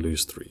 game and then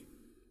lose 3.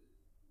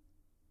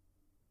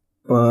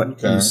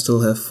 But you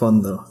still have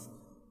fun though.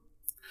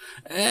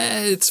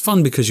 It's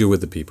fun because you're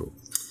with the people.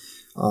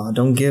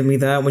 Don't give me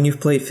that when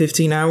you've played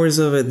 15 hours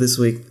of it this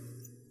week.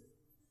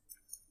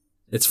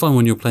 It's fun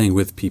when you're playing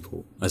with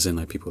people, as in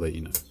like people that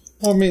you know.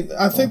 Well, I mean,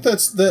 I think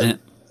that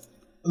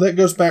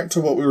goes back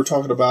to what we were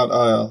talking about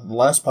the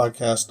last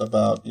podcast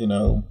about,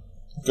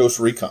 Ghost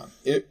Recon.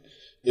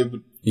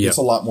 It's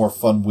a lot more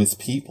fun with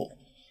people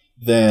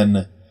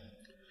than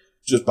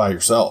just by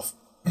yourself.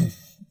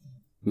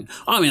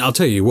 I mean, I'll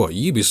tell you what,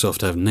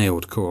 Ubisoft have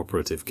nailed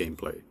cooperative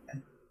gameplay.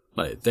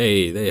 Like,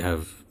 they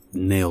have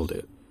nailed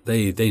it.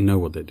 They know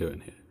what they're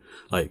doing here.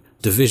 Like,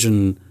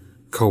 Division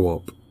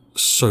co-op,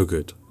 so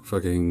good.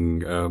 Fucking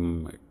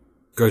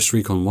Ghost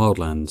Recon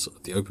Wildlands,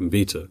 the open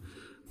beta,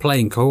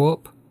 playing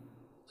co-op,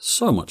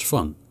 so much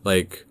fun.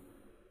 Like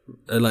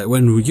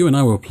when you and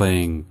I were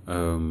playing,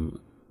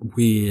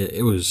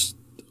 it was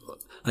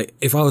like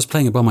if I was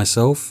playing it by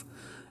myself,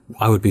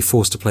 I would be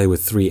forced to play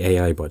with 3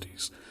 AI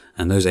buddies,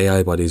 and those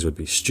AI buddies would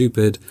be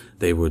stupid.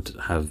 You'd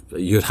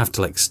have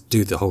to like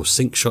do the whole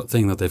sync shot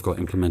thing that they've got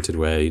implemented,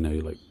 where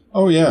like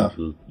oh yeah,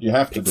 you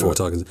have to do 4 it.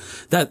 targets.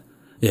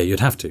 You'd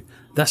have to.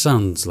 That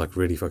sounds like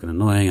really fucking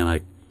annoying, and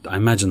I I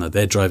imagine that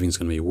their driving is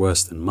going to be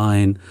worse than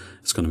mine.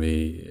 It's going to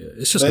be.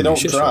 It's just they gonna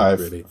don't be a shit drive,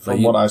 show, really.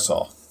 from what I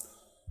saw.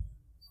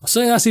 I'll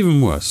say that's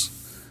even worse.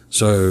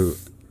 So,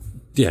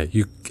 yeah,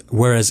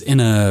 whereas in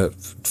a,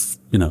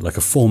 like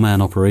a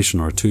 4-man operation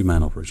or a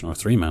 2-man operation or a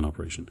 3-man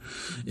operation,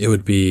 it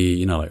would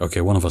be, like,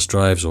 okay, one of us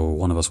drives or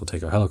one of us will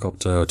take a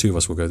helicopter or 2 of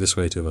us will go this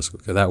way, 2 of us will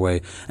go that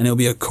way, and it'll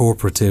be a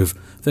cooperative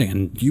thing.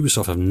 And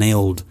Ubisoft have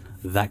nailed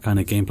that kind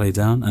of gameplay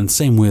down, and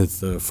same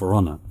with For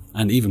Honor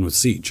and even with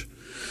Siege.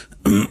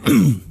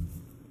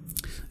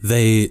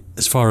 They,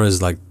 as far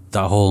as like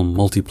that whole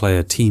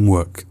multiplayer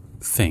teamwork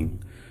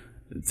thing,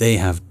 they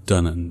have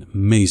done an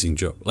amazing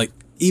job. Like,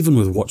 even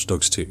with Watch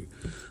Dogs 2,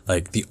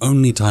 like, the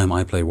only time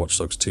I play Watch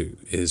Dogs 2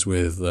 is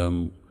with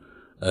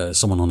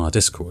someone on our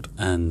Discord,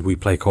 and we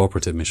play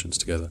cooperative missions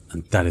together,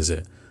 and that is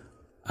it.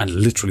 I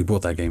literally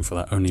bought that game for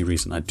that only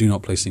reason. I do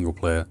not play single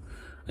player.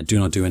 I do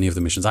not do any of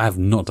the missions. I have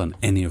not done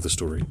any of the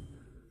story.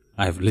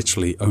 I have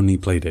literally only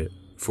played it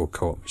for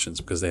co-op missions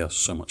because they are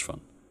so much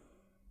fun.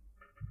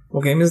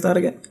 What game is that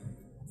again?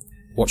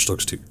 Watch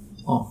Dogs 2.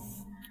 Oh.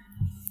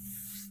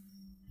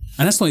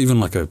 And that's not even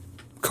like a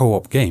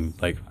co-op game.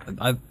 Like,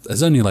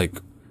 there's only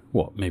like,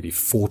 maybe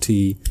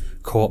 40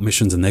 co-op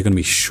missions, and they're going to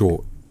be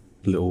short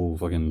little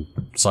fucking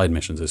side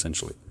missions,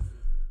 essentially.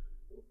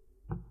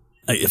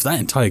 Like, if that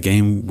entire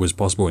game was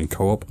possible in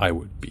co-op, I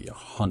would be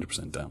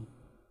 100% down.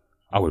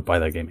 I would buy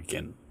that game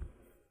again.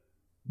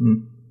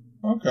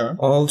 Okay.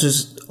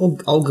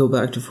 I'll go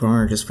back to For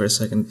Honor just for a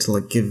second to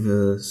like give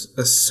a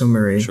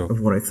summary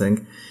of what I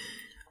think.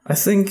 I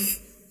think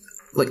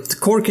like the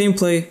core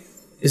gameplay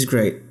is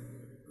great.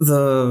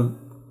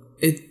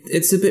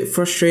 It's a bit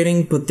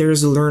frustrating, but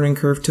there's a learning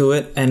curve to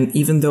it, and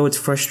even though it's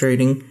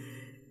frustrating,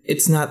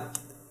 it's not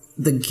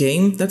the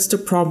game that's the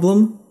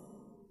problem.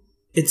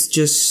 It's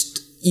just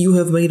you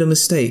have made a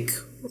mistake.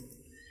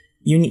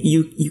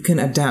 You can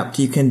adapt,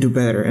 you can do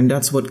better, and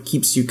that's what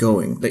keeps you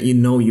going. That you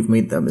know you've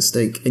made that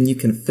mistake and you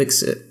can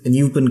fix it, and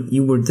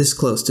you were this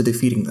close to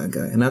defeating that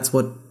guy, and that's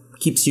what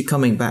keeps you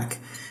coming back.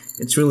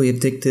 It's really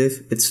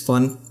addictive. It's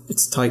fun.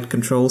 It's tight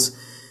controls.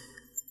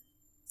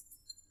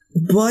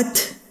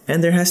 But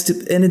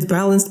it's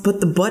balanced. But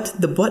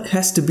the but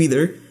has to be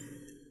there.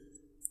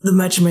 The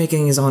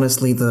matchmaking is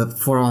honestly the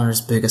For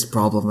Honor's biggest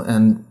problem,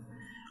 and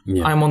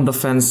yeah. I'm on the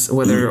fence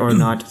whether or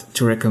not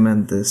to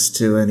recommend this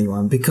to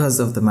anyone because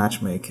of the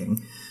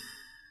matchmaking.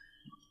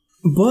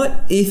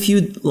 But if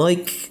you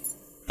like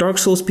Dark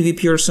Souls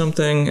PvP or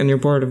something, and you're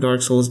bored of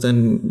Dark Souls,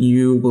 then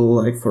you will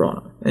like For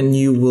Honor, and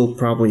you will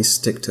probably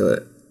stick to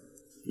it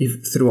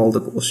through all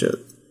the bullshit.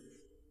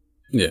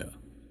 Yeah.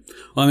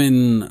 I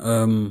mean,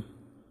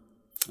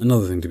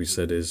 another thing to be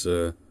said is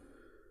so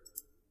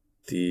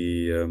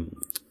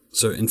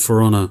in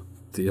For Honor,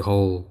 the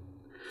whole,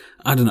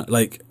 I don't know,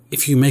 like,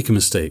 if you make a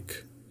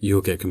mistake,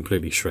 you'll get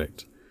completely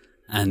shreked.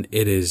 And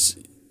it is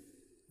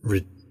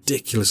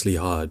ridiculously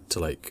hard to,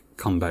 like,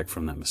 come back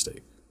from that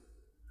mistake.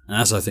 And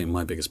that's, I think,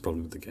 my biggest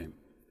problem with the game.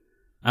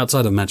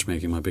 Outside of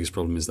matchmaking, my biggest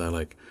problem is that,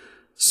 like,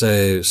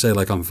 say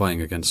like I'm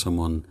fighting against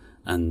someone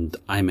and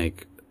I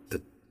make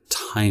the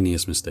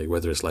tiniest mistake,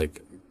 whether it's,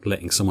 like,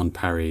 letting someone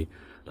parry,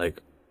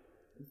 like,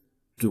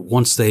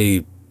 once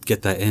they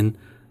get that in,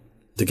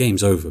 the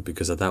game's over,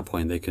 because at that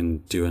point they can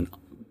do a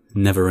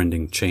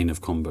never-ending chain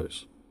of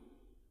combos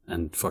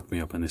and fuck me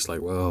up, and it's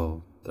like,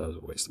 well, that was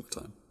a waste of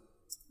my time.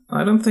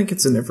 I don't think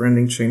it's a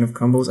never-ending chain of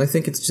combos. I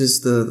think it's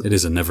just It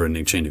is a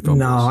never-ending chain of combos.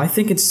 No, I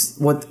think it's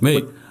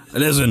Mate,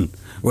 listen,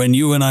 when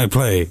you and I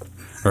play,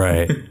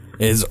 right,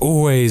 it's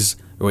always...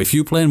 If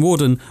you play in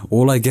Warden,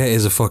 all I get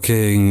is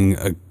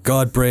a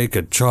guard break,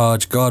 a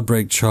charge, guard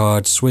break,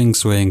 charge, swing,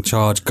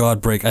 charge,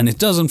 guard break, and it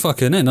doesn't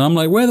fucking end. And I'm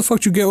like, where the fuck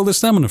do you get all this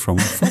stamina from?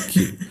 Fuck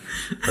you.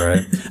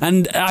 Right?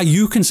 And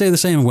you can say the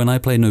same when I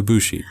play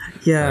Nobushi.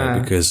 Yeah.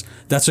 Right? Because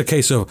that's a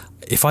case of,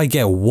 if I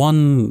get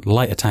one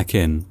light attack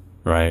in,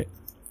 right,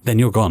 then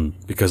you're gone.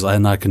 Because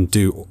I can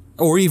do,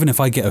 or even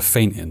if I get a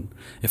feint in.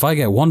 If I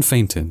get one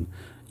feint in,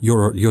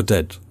 you're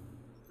dead.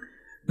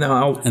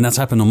 No. And that's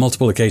happened on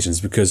multiple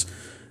occasions, because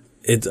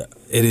it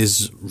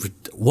is,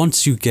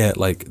 once you get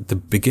like the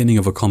beginning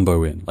of a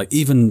combo in, like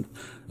even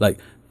like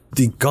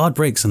the guard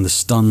breaks and the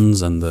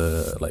stuns and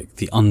the like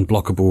the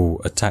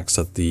unblockable attacks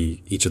that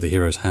each of the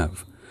heroes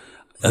have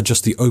are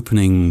just the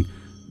opening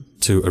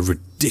to a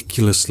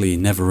ridiculously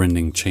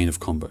never-ending chain of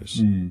combos.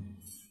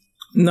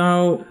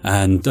 No.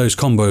 And those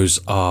combos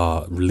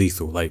are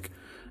lethal. Like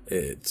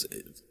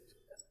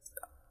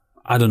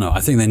I don't know. I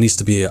think there needs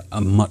to be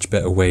a much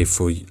better way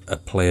for a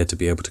player to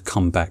be able to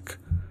come back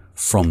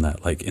from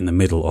that, like in the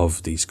middle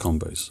of these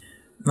combos.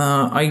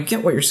 I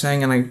get what you're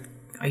saying, and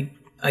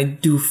I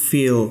do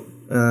feel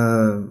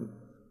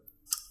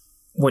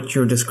what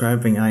you're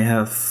describing. I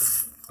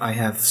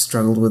have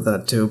struggled with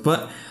that too,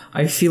 but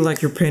I feel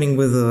like you're painting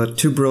with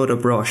too broad a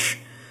brush,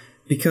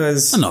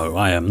 because no,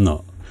 I am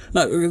not.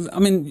 No, I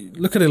mean,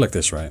 look at it like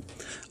this, right?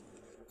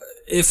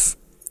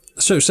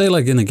 Say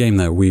like in a game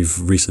that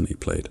we've recently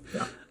played,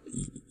 yeah.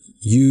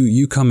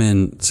 You come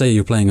in, say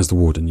you're playing as the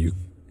Warden, you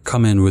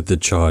come in with the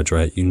charge,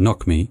 right? You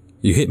knock me,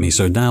 You hit me,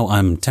 so now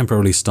I'm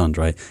temporarily stunned,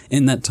 right?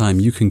 In that time,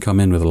 you can come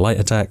in with a light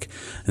attack,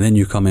 and then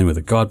you come in with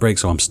a guard break,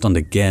 so I'm stunned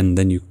again.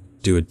 Then you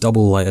do a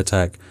double light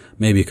attack,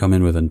 maybe come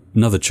in with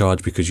another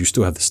charge because you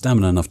still have the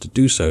stamina enough to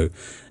do so.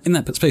 In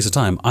that space of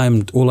time,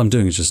 all I'm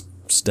doing is just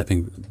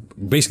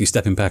basically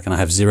stepping back, and I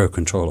have zero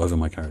control over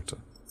my character.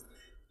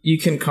 You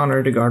can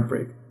counter the guard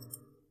break.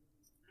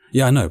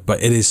 Yeah, I know,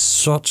 but it is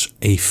such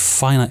a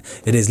finite.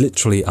 It is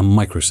literally a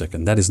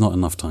microsecond. That is not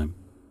enough time.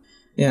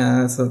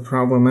 Yeah, that's the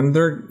problem, and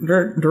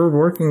they're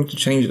working to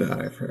change that,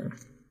 I've heard.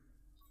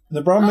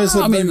 The problem is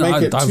that they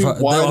make it too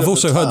wide. I've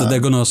also heard that they're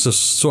going to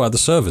sort out the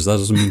servers. That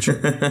doesn't mean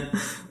shit.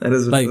 That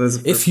is like,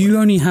 if you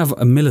only have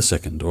a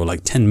millisecond or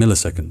like 10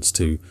 milliseconds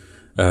to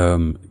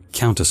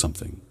counter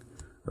something,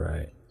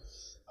 right?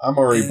 I'm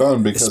already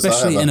boned because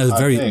especially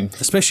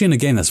especially in a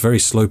game that's very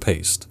slow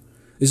paced.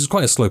 This is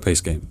quite a slow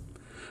paced game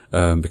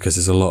because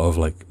there's a lot of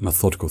like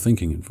methodical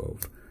thinking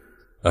involved.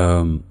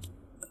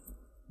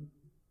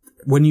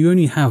 When you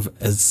only have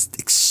an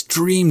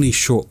extremely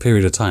short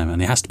period of time,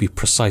 and it has to be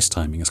precise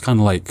timing, it's kind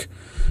of like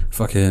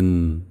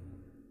fucking.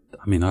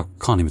 I mean, I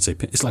can't even say.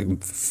 It's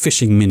like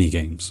fishing mini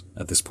games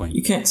at this point.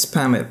 You can't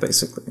spam it,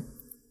 basically.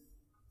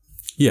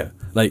 Yeah,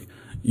 like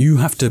you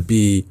have to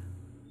be.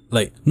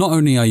 Like, not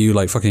only are you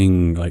like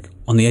fucking like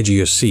on the edge of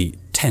your seat,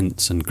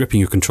 tense and gripping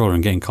your controller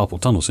and getting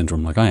carpal tunnel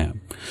syndrome like I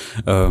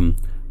am,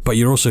 but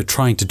you're also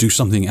trying to do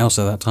something else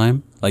at that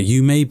time. Like,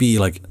 you may be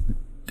like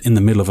in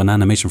the middle of an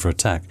animation for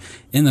attack.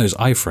 In those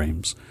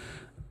iframes,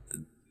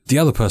 the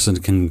other person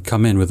can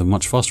come in with a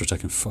much faster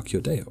attack and fuck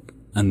your day up.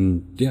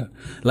 And yeah,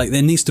 like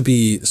there needs to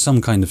be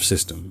some kind of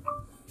system,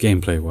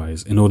 gameplay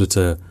wise, in order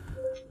to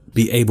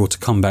be able to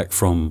come back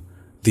from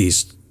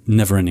these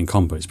never-ending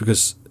combos.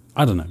 Because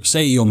I don't know,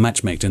 say you're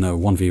matchmaked in a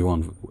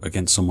 1v1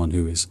 against someone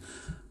who is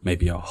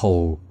maybe a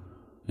whole,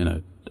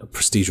 a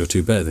prestige or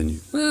two better than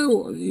you.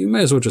 Well, you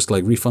may as well just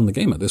like refund the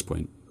game at this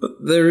point. But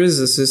there is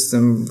a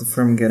system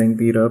from getting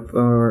beat up,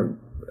 or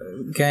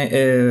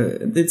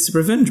it's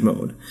revenge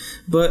mode.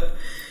 But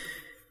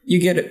you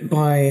get it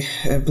by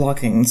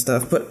blocking and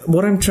stuff. But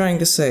what I'm trying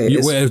to say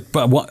is...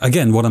 But what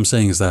I'm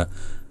saying is that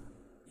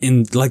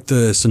in like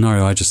the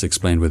scenario I just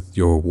explained with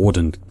your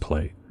Warden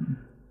play,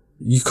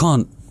 you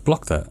can't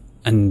block that.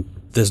 And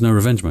there's no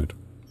revenge mode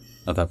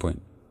at that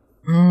point.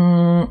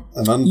 And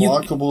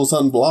unblockable is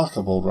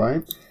unblockable,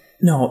 right?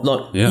 No,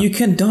 look, you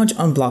can dodge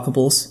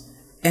unblockables,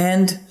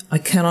 and I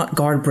cannot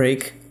guard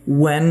break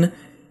when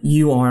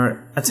you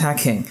are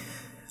attacking.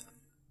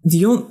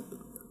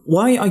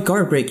 Why I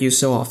guard break you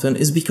so often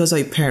is because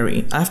I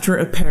parry. After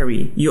a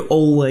parry, you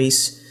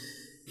always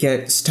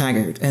get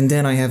staggered, and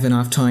then I have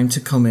enough time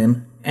to come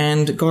in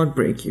and guard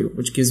break you,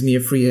 which gives me a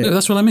free hit. Yeah,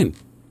 that's what I mean.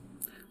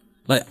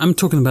 Like, I'm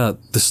talking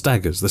about the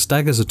staggers. The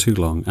staggers are too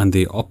long, and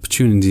the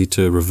opportunity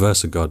to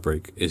reverse a guard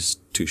break is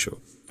too short.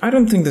 I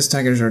don't think the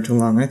staggers are too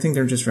long. I think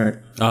they're just right.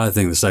 I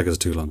think the staggers are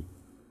too long.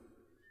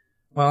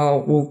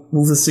 Well,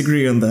 we'll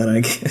disagree on that,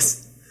 I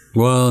guess.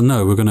 Well,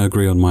 no, we're going to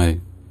agree on my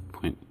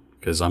point,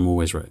 because I'm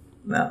always right.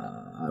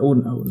 Nah, I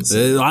wouldn't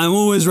say that. I'm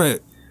always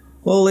right.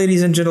 Well,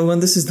 ladies and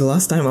gentlemen, this is the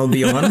last time I'll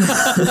be on.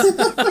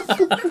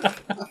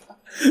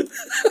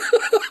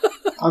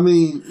 I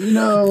mean,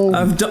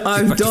 I've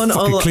done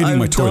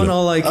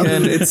all I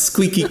can. It's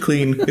squeaky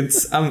clean.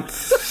 It's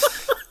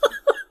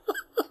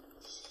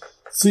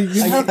See,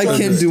 you have to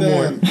can't do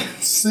more.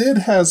 Sid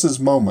has his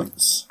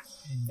moments,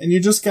 and you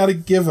just got to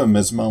give him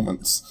his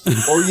moments,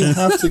 or you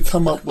have to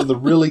come up with a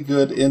really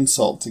good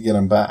insult to get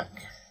him back.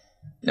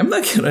 I'm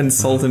not gonna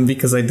insult him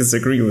because I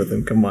disagree with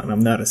him. Come on, I'm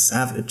not a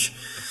savage.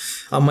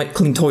 I might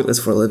clean toilets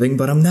for a living,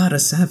 but I'm not a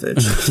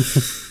savage.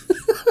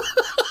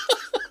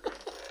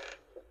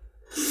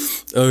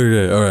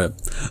 Okay, all right.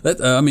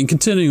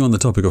 Continuing on the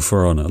topic of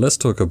For Honor, let's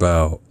talk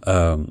about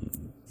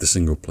the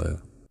single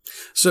player.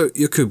 So,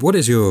 Jakub, what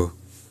is your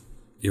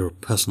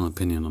personal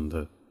opinion on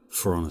the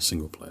For Honor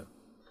single player?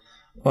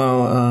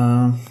 Well,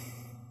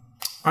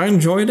 I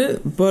enjoyed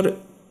it, but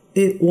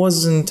it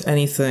wasn't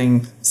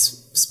anything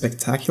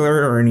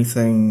spectacular or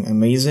anything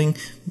amazing.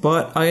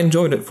 But I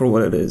enjoyed it for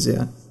what it is.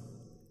 Yeah.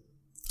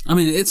 I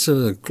mean, it's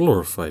a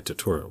glorified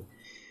tutorial.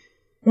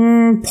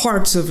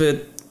 Parts of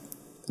it.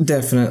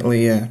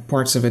 Definitely, yeah.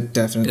 Parts of it,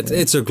 definitely.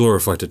 It's a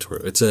glorified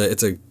tutorial. It's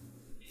a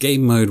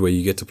game mode where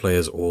you get to play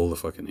as all the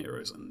fucking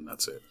heroes, and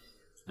that's it.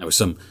 And with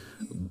some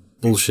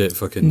bullshit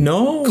fucking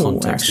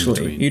context in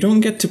between. You don't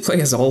get to play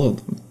as all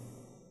of them.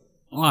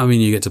 Well, I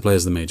mean, you get to play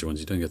as the major ones.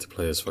 You don't get to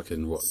play as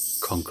fucking,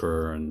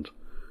 Conqueror and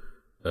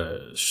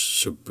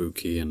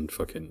Shibuki and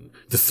fucking...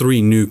 The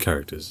 3 new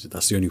characters.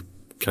 That's the only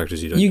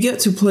characters you don't... You get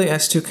to play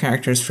as 2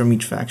 characters from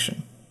each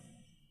faction.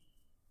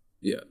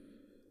 Yeah.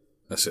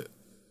 That's it.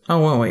 Oh,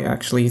 well, wait,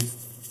 actually,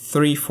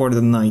 3 for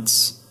the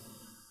Knights.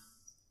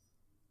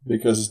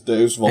 Because it's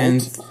Deus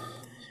Vult.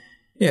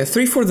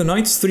 3 for the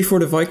Knights, 3 for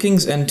the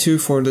Vikings, and 2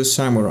 for the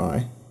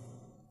Samurai.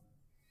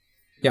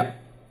 Yeah,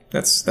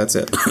 that's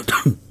it.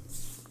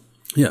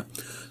 Yeah.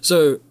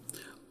 So,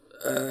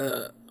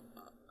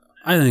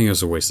 I think it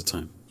was a waste of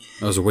time.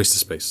 It was a waste of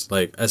space.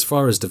 Like, as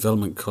far as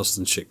development costs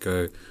and shit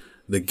go,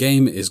 the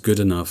game is good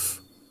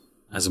enough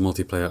as a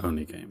multiplayer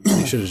only game.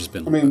 It should have just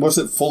been. I mean, was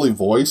it fully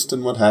voiced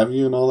and what have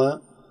you and all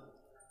that?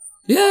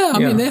 Yeah, I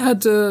mean, they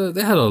had a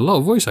lot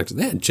of voice actors.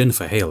 They had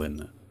Jennifer Hale in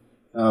there.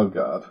 Oh,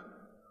 God.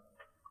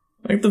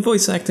 Like, the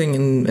voice acting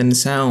and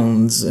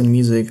sounds and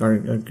music are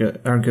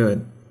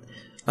good.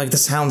 Like, the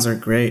sounds are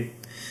great.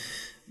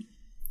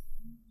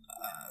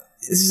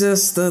 It's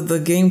just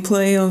the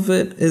gameplay of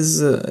it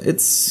is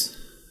it's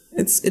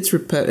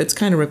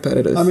kind of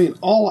repetitive. I mean,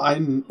 all I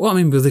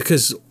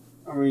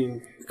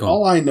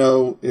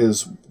know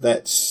is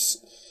that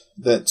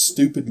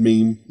stupid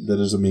meme that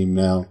is a meme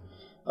now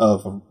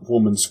of a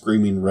woman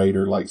screaming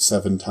Raider like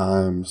 7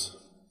 times.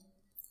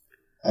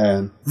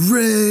 And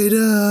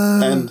Raider!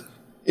 And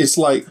it's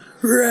like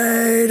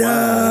Raider!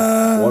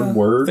 Wow, one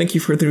word. Thank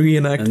you for the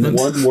reenactment.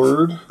 One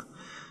word.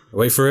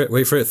 Wait for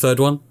it, third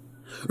one.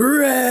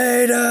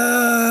 Raider!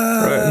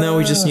 Right, now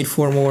we just need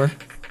 4 more.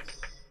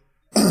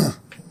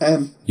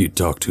 And you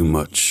talk too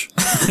much.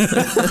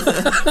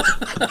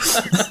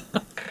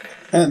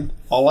 And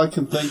all I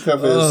can think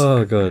of is,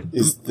 oh God,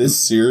 is this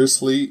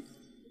seriously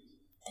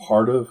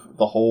part of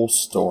the whole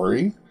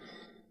story?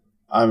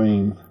 I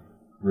mean,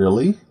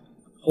 really?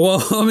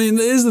 Well, I mean,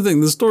 here's the thing.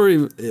 The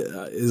story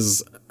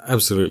is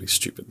absolutely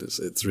stupid.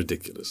 It's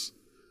ridiculous.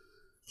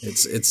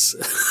 It's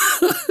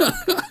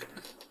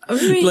I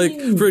mean,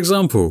 like, for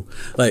example,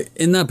 like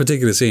in that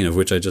particular scene of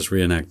which I just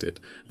reenacted,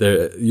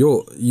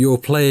 you're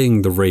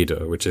playing the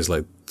Raider, which is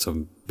like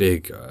some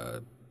big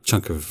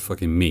chunk of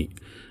fucking meat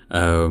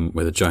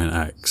with a giant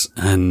axe,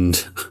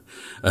 and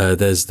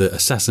there's the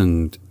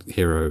assassin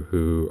hero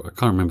who I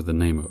can't remember the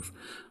name of.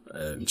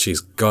 She's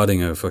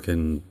guarding a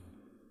fucking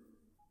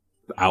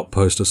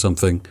outpost or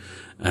something,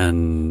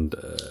 and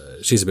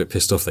she's a bit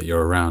pissed off that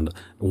you're around.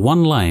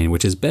 One line,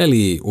 which is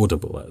barely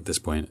audible at this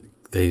point,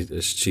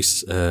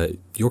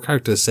 your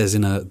character says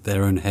in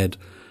their own head,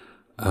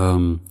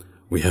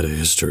 "We had a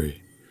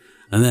history,"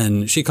 and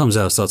then she comes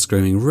out, starts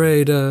screaming,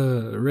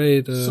 "Raider,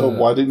 Raider!" So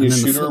why didn't you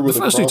shoot her with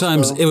the a first 2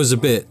 times? crossbow? It was a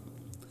bit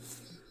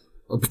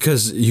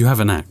because you have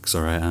an axe,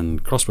 all right,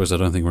 and crossbows I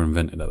don't think were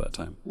invented at that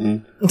time.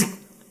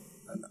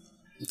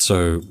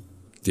 So,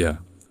 yeah,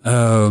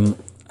 and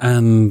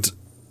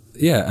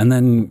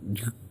then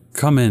you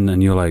come in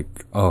and you're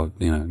like, oh,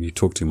 you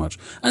talk too much,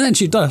 and then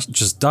she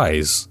just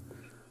dies.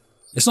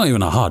 It's not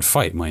even a hard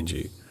fight, mind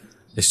you.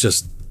 It's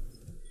just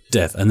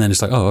death. And then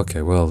it's like, oh,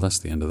 okay, well, that's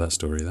the end of that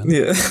story then.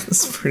 Yeah,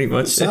 that's pretty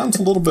much it. Sounds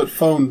a little bit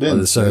phoned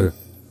in. So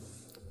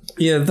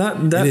yeah,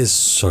 that it is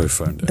so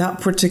phoned in.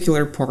 that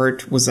particular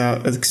part was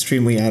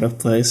extremely out of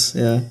place.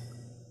 Yeah.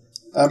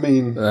 I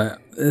mean,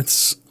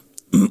 It's...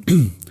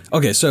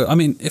 Okay, so, I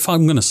mean, if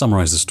I'm going to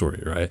summarize the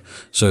story, right?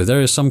 So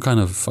there is some kind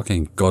of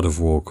fucking god of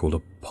war called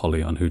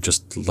Apollyon who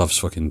just loves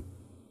fucking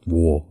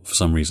war for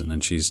some reason,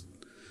 and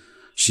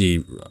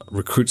she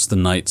recruits the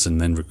knights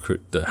and then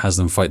has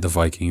them fight the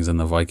Vikings, and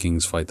the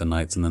Vikings fight the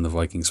knights, and then the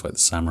Vikings fight the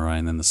samurai,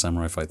 and then the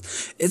samurai fight.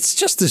 It's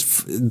just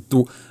this.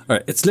 All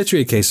right, it's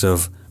literally a case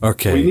of,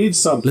 okay, we need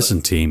something.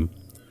 Listen, team.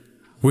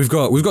 We've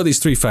got these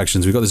 3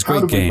 factions. We've got this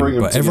great game, bring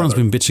them but everyone's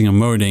together? been bitching and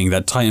moaning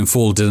that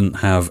Titanfall didn't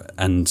have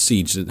and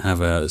Siege didn't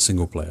have a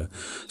single player.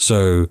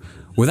 So,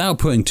 without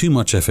putting too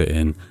much effort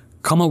in,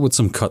 come up with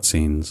some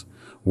cutscenes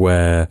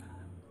where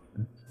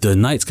the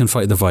knights can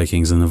fight the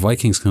Vikings, and the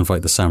Vikings can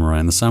fight the samurai,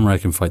 and the samurai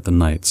can fight the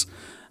knights,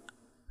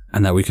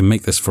 and that we can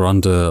make this for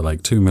under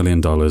like $2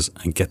 million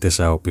and get this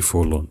out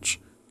before launch.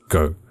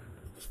 Go.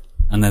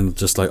 And then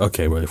just like,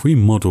 okay, well, if we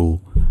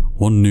model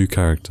one new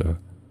character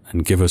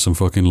and give her some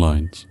fucking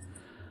lines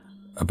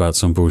about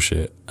some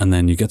bullshit, and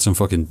then you get some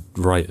fucking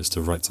writers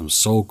to write some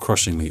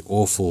soul-crushingly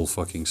awful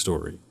fucking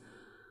story.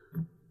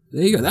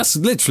 There you go. That's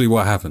literally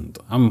what happened.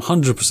 I'm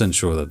 100%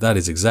 sure that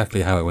is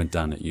exactly how it went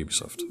down at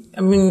Ubisoft.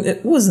 I mean,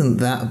 it wasn't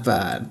that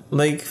bad.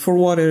 Like, for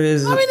what it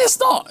is. I mean, it's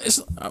not.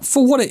 It's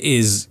for what it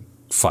is,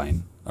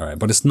 fine. All right,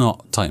 but it's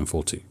not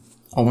Titanfall 2.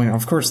 Oh my god,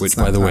 of course. Which, it's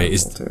not by the way,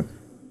 is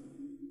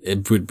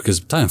Titanfall 2. because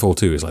Titanfall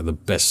 2 is like the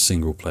best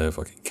single-player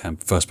fucking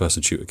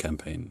first-person shooter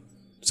campaign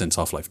since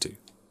Half-Life 2.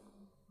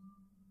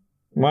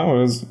 Wow, it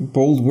was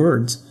bold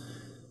words.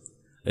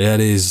 It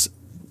is.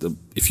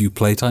 If you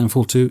play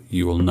Titanfall 2,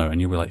 you will know,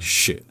 and you'll be like,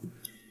 shit.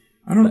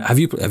 I don't.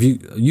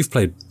 You've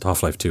played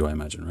Half-Life 2, I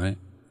imagine, right?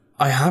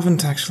 I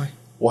haven't actually.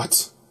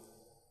 what?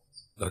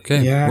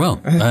 Okay. Yeah.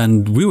 Well,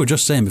 and we were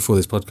just saying before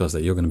this podcast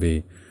that you're going to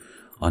be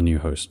our new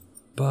host,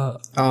 but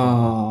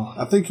Oh,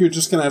 I think you're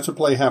just going to have to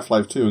play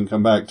Half-Life 2 and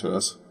come back to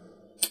us.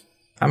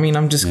 I mean,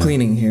 I'm just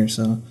cleaning here,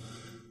 so.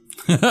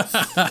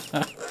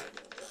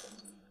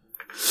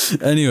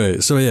 Anyway,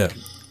 so yeah.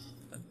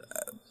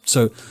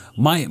 So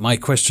my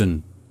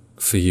question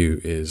for you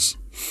is,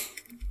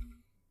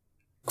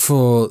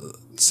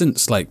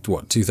 since like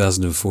what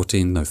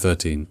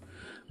 13,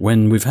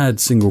 when we've had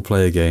single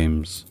player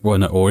games,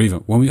 or even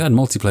when we've had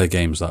multiplayer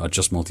games that are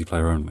just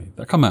multiplayer only,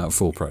 that come out at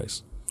full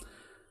price.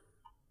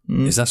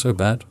 Is that so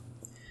bad?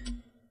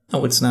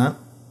 No, it's not.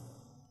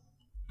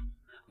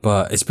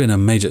 But it's been a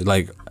major,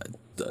 like,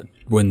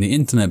 when the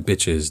internet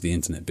bitches,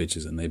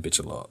 and they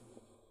bitch a lot.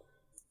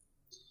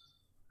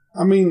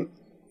 I mean,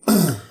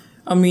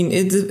 I mean,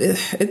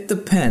 it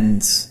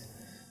depends.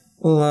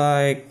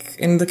 Like,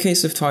 in the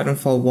case of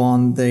Titanfall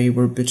 1, they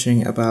were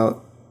bitching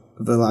about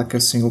the lack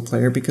of single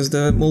player because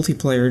the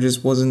multiplayer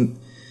just wasn't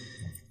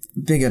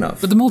big enough.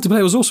 But the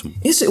multiplayer was awesome.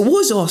 Yes, it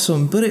was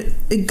awesome, but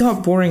it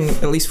got boring,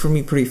 at least for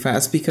me, pretty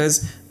fast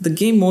because the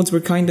game modes were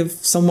kind of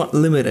somewhat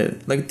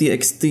limited. Like, the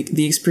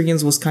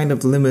experience was kind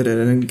of limited,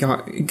 and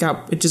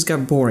it just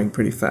got boring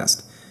pretty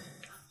fast.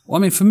 Well,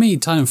 I mean, for me,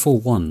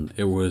 Titanfall 1,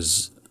 it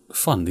was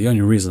fun. The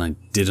only reason I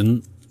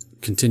didn't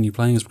continue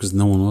playing is because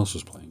no one else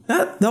was playing.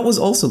 That was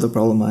also the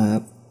problem I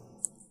had.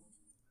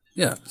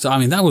 Yeah, so I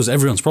mean, that was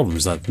everyone's problem,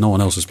 is that no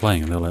one else was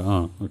playing, and they're like,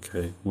 oh,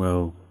 okay,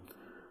 well,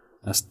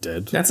 that's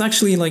dead. That's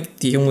actually, like,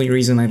 the only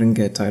reason I didn't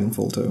get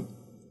Titanfall 2.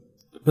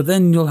 But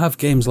then you'll have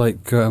games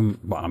like,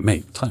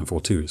 mate,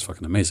 Titanfall 2 is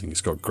fucking amazing.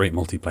 It's got great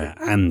multiplayer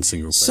and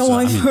single player. So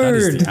I've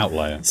heard. That is the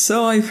outlier.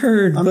 So I've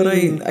heard, but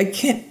I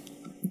can't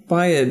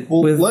buy it.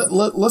 Well, with...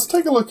 let's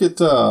take a look at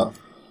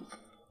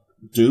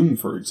Doom,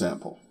 for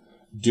example.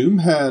 Doom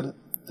had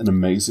an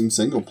amazing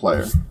single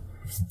player,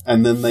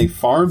 and then they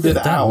farmed it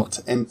out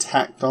and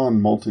tacked on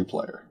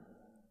multiplayer.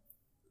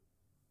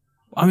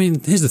 I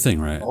mean, here's the thing,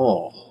 right?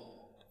 Oh.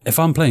 If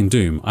I'm playing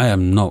Doom, I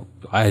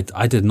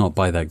did not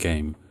buy that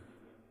game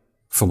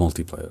for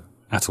multiplayer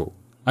at all.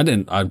 I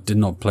did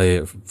not play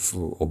it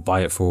or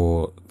buy it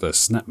for the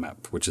snap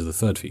map, which is the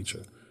third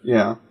feature.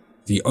 Yeah.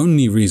 The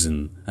only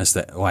reason as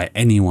to why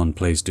anyone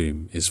plays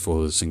Doom is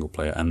for the single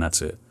player, and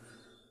that's it.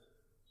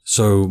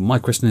 So my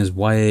question is,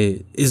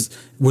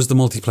 was the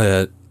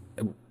multiplayer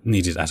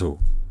needed at all?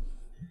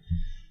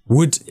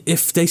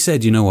 If they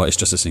said, you know what, it's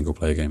just a single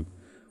player game,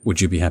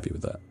 would you be happy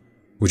with that?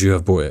 Would you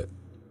have bought it?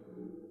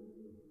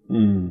 I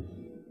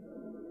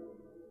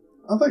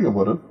think I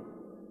would have.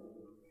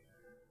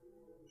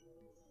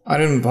 I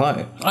didn't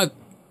buy it.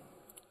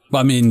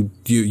 I mean,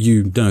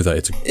 you know that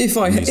it's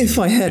if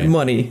I had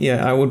money,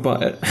 yeah, I would buy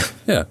it.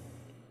 Yeah,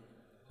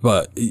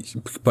 but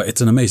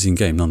it's an amazing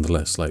game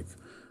nonetheless. Like,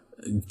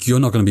 you're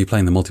not going to be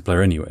playing the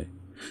multiplayer anyway.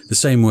 The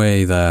same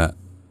way that,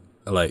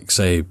 like,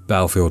 say,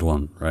 Battlefield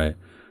 1, right?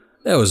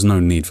 There was no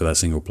need for that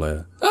single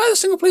player. The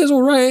single player's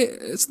alright.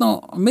 It's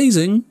not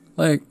amazing.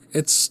 Like,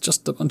 it's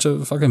just a bunch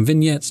of fucking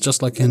vignettes,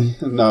 just like in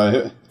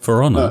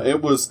For Honor. No,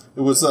 it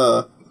was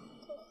a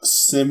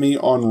semi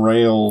on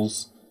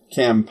rails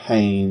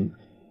campaign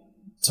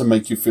to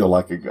make you feel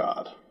like a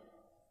god.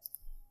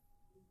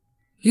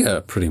 Yeah,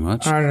 pretty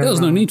much. There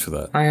was no need for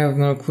that. I have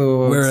no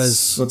clue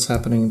what's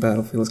happening in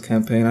Battlefield's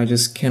campaign. I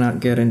just cannot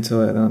get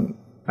into it.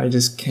 I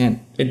just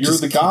can't. You're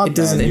the god, it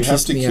doesn't man. You have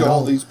interest to me kill at all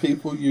all. these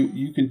people.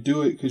 You can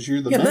do it because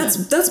you're the man.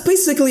 That's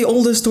basically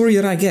all the story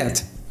that I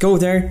get. Go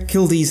there,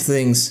 kill these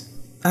things.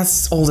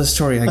 That's all the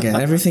story I get.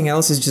 Everything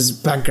else is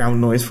just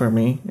background noise for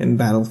me in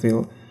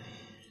Battlefield.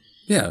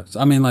 Yeah,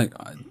 I mean, like,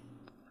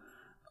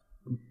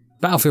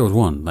 Battlefield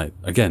 1, like,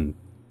 again,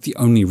 the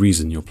only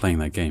reason you're playing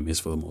that game is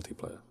for the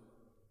multiplayer.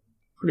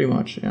 Pretty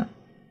much, yeah.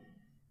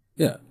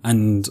 Yeah,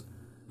 and,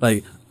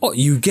 like,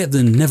 you get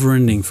the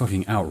never-ending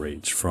fucking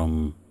outrage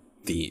from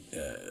the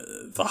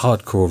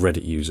hardcore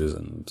Reddit users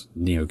and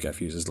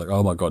NeoGAF users, like,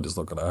 oh my god, it's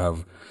not going to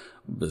have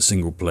a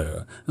single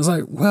player. It's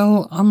like,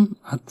 well,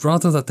 I'd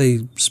rather that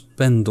they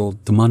spend all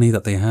the money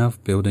that they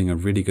have building a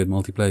really good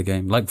multiplayer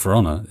game. Like For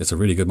Honor, it's a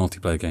really good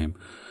multiplayer game.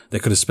 They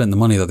could have spent the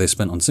money that they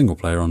spent on single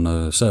player on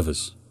the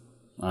servers.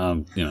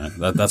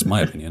 That's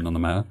my opinion on the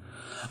matter.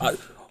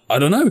 I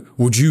don't know.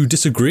 Would you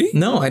disagree?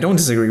 No, I don't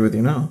disagree with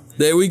you, no.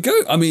 There we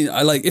go. I mean,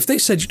 if they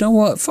said, you know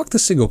what, fuck the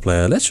single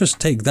player, let's just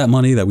take that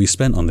money that we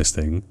spent on this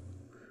thing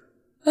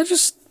and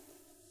just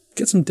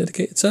get some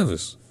dedicated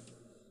servers.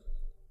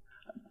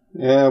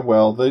 Yeah,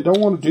 well, they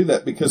don't want to do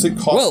that because it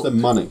costs them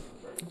money.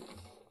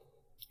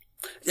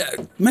 Yeah,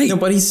 mate. No,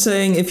 but he's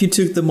saying if you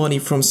took the money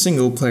from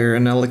single player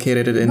and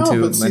allocated it into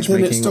matchmaking,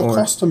 then it still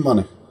costs them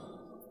money.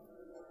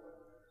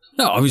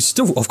 No, I mean,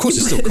 of course,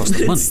 it still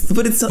costs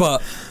money.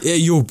 But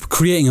you're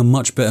creating a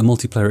much better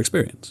multiplayer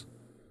experience.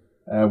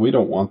 We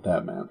don't want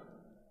that, man.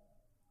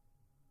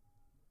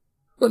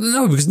 But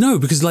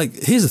because like,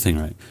 here's the thing,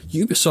 right?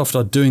 Ubisoft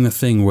are doing the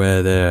thing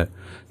where they're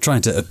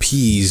trying to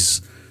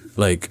appease,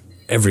 like,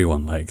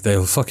 everyone. Like, they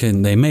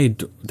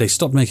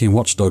stopped making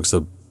Watch Dogs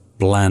a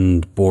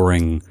bland,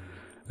 boring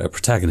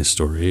protagonist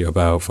story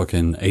about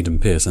fucking Aiden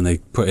Pierce, and they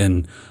put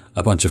in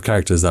a bunch of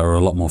characters that are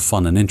a lot more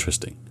fun and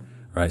interesting.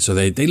 Right, so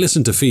they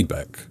listen to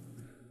feedback,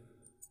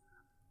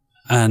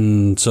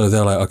 and so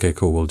they're like, okay,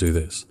 cool, we'll do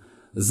this.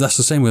 That's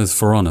the same with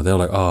For Honor. They're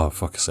like, oh,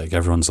 fuck's sake,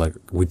 everyone's like,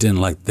 we didn't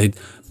like.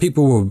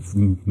 People were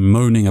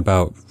moaning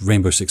about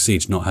Rainbow Six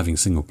Siege not having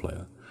single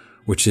player,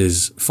 which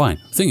is fine.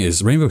 The thing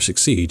is, Rainbow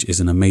Six Siege is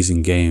an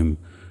amazing game,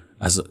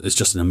 it's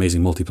just an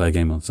amazing multiplayer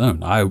game on its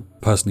own. I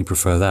personally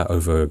prefer that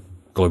over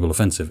Global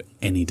Offensive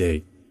any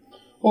day.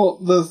 Well,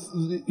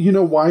 you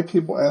know why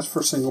people ask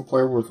for single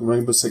player with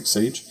Rainbow Six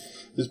Siege?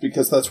 Is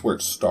because that's where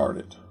it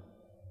started.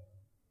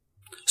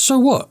 So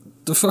what?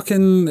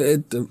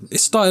 It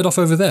started off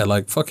over there.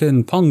 Like,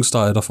 fucking Pong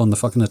started off on the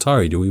fucking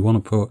Atari. Do we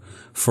want to put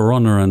For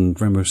Honor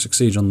and Rainbow Six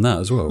Siege on that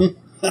as well?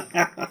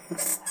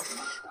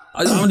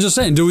 I'm just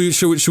saying,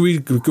 should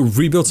we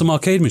rebuild some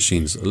arcade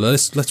machines?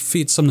 Let's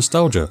feed some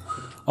nostalgia.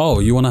 Oh,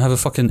 you want to have a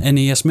fucking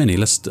NES Mini?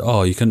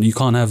 You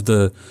can't have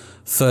the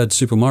third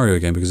Super Mario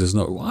game because there's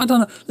no. I don't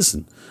know.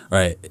 Listen,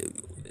 right?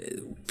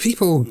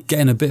 People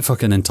getting a bit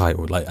fucking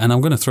entitled, like, and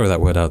I'm going to throw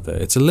that word out there.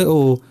 It's a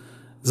little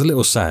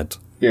sad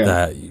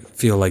that you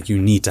feel like you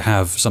need to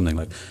have something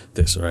like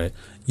this, right?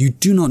 You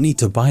do not need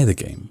to buy the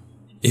game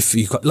if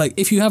you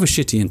have a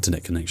shitty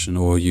internet connection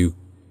or you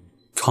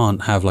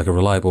can't have like a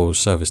reliable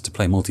service to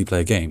play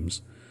multiplayer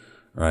games,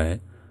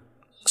 right?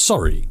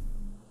 Sorry,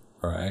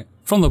 right?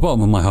 From the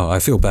bottom of my heart, I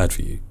feel bad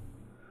for you,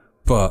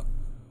 but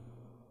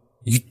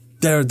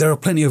there are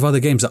plenty of other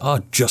games that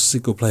are just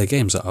single player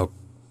games that are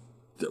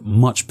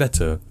much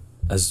better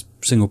as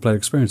single player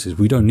experiences.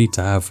 We don't need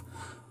to have,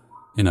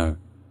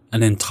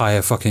 an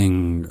entire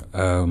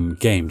fucking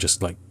game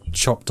just like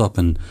chopped up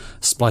and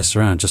spliced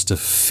around just to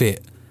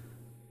fit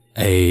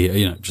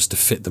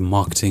the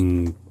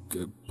marketing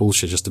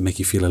bullshit, just to make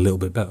you feel a little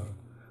bit better.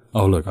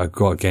 Oh look, I've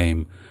got a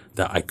game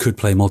that I could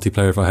play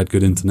multiplayer if I had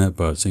good internet,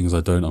 but seeing as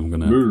I don't, I'm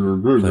gonna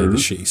play the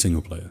shitty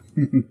single player.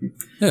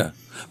 Yeah.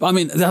 But I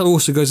mean, that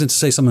also goes into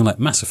say something like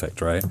Mass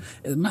Effect, right?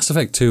 Mass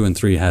Effect 2 and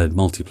 3 had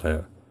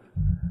multiplayer.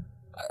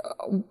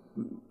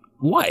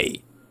 Why?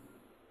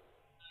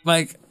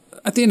 Like,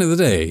 at the end of the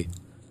day,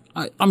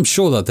 I'm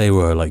sure that they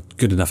were like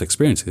good enough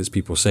experiences.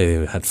 People say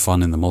they had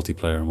fun in the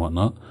multiplayer and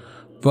whatnot,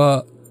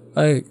 but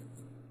like,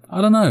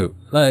 I don't know.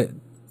 Like,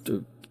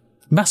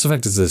 Mass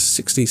Effect is a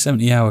 60,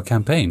 70 hour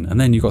campaign,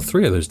 and then you got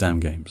 3 of those damn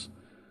games.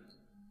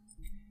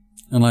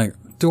 And like,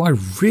 do I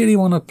really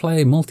want to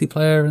play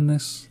multiplayer in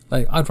this?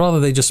 Like, I'd rather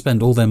they just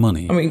spend all their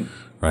money. I mean,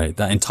 right,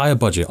 that entire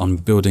budget on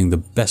building the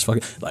best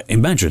fucking. Like,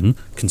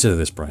 consider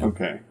this, Brian.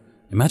 Okay.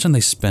 Imagine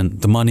they spent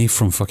the money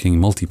from fucking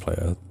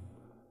multiplayer,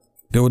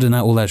 building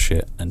out all that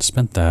shit, and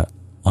spent that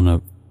on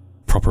a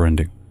proper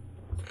ending.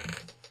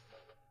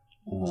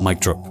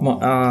 Mic drop.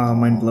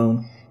 Mind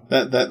blown.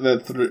 That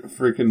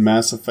freaking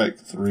Mass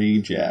Effect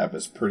 3 jab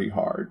is pretty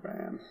hard,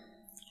 man.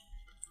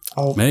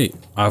 Oh, mate,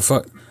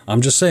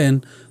 I'm just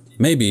saying,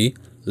 maybe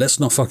let's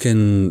not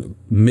fucking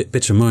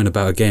bitch and moan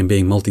about a game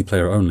being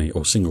multiplayer only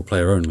or single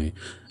player only,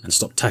 and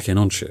stop tacking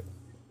on shit.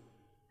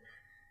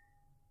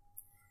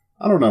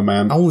 I don't know,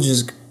 man.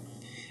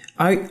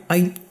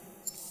 I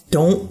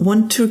don't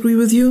want to agree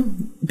with you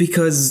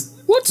because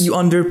what? You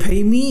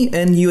underpay me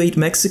and you ate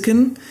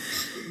Mexican,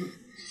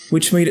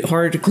 which made it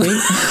harder to clean.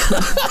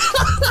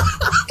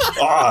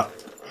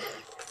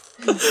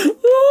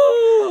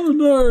 Oh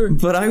no!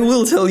 But I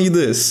will tell you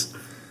this: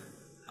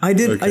 I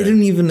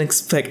didn't even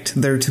expect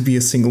there to be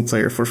a single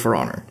player For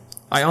Honor.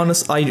 I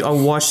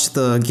watched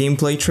the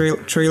gameplay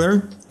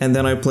trailer and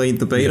then I played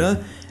the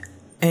beta.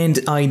 And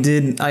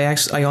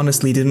I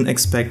honestly didn't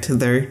expect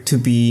there to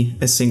be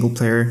a single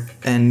player,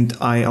 and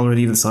I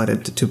already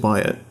decided to buy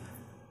it.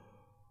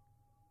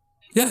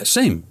 Yeah,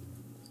 same.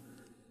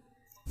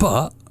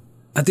 But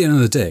at the end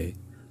of the day,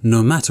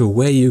 no matter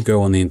where you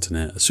go on the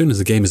internet, as soon as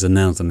the game is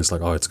announced and it's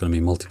like, oh, it's going to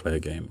be a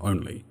multiplayer game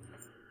only,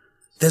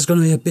 there's going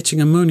to be a bitching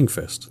and moaning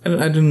fest. I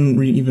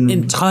didn't even...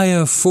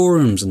 Entire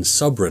forums and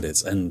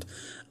subreddits and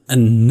a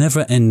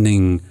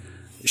never-ending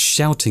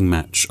shouting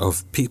match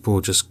of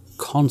people just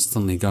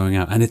constantly going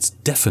out, and it's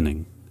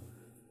deafening.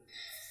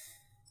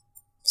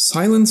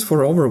 Silence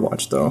for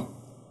Overwatch, though.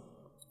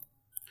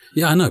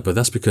 Yeah, I know, but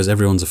that's because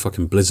everyone's a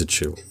fucking Blizzard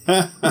shill.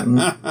 I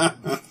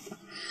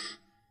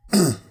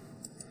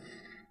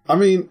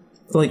mean,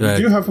 like, you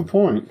do have a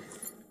point.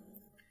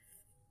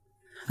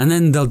 And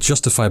then they'll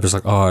justify it as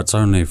like, oh, it's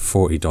only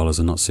 $40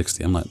 and not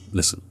 $60. I'm like,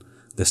 listen,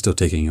 they're still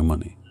taking your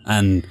money,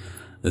 and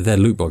their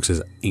loot boxes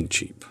ain't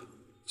cheap.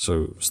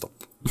 So stop.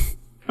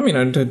 I mean,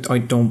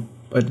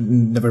 I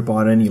never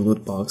bought any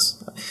loot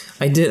box.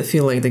 I did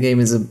feel like the game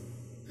is a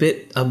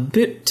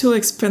bit too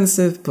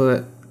expensive,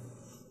 but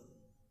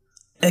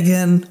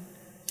again,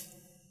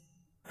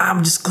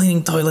 I'm just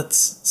cleaning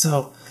toilets,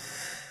 so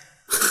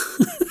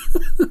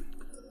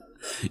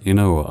you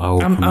know what?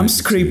 I'm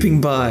scraping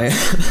by.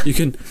 You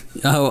can.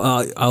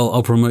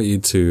 I'll promote you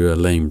to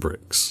Lame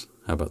Bricks.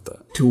 How about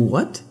that? To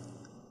what?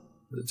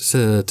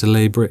 To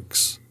lay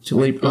bricks. To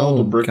lay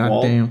brick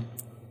wall. Goddamn.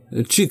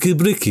 Chicky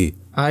bricky.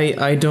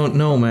 I don't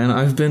know, man.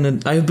 I've been in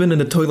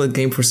the toilet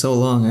game for so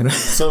long.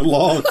 So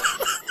long.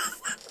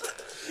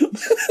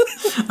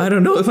 I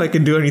don't know if I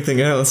can do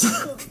anything else.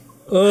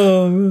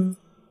 Oh man.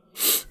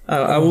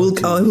 I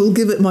will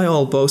give it my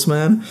all, boss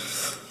man.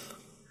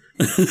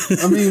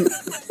 I mean,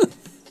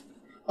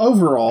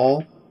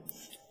 overall,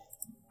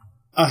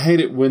 I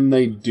hate it when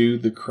they do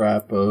the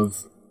crap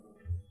of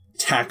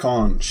tack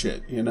on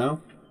shit, you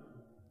know?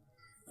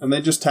 And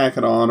they just tack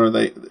it on, or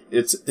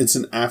it's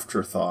an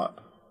afterthought.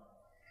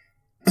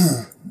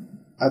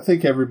 I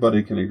think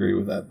everybody can agree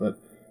with that, but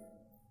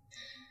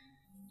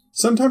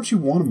sometimes you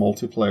want a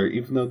multiplayer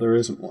even though there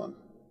isn't one.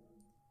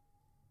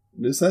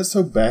 Is that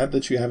so bad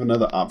that you have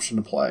another option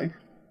to play?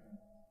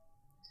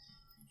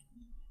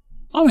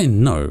 I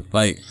mean, no.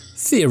 Like,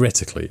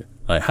 theoretically,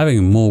 like,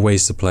 having more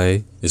ways to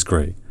play is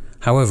great.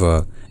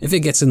 However, if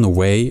it gets in the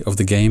way of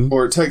the game...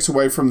 Or it takes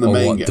away from the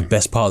main game. The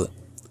best part...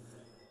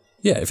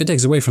 Yeah, if it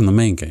takes away from the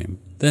main game,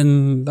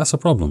 then that's a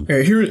problem.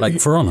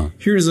 Like For Honor.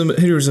 Here's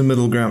a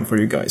middle ground for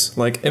you guys.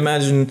 Like,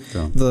 imagine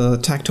the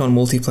Tactone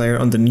multiplayer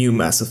on the new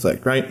Mass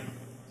Effect, right?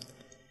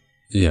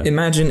 Yeah.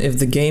 Imagine if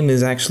the game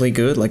is actually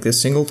good, like the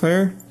single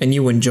player, and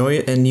you enjoy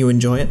it, and you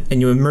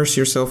immerse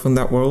yourself in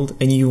that world,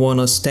 and you want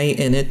to stay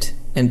in it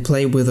and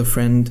play with a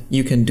friend.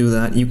 You can do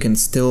that. You can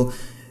still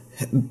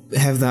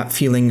have that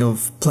feeling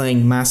of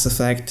playing Mass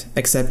Effect,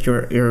 except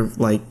you're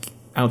like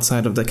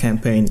outside of the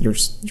campaign. You're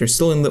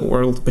still in the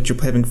world, but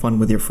you're having fun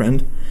with your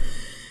friend.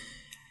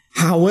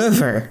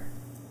 However,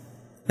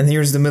 and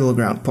here's the middle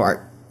ground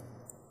part.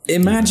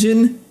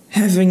 Imagine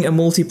having a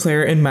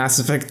multiplayer in Mass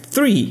Effect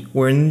 3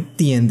 where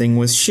the ending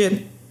was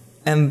shit,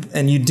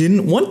 and you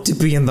didn't want to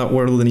be in that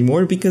world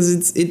anymore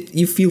because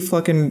you feel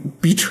fucking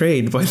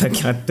betrayed by the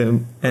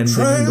goddamn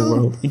ending in the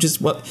world. You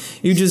just want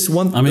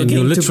I mean, the game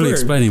you're literally to burn.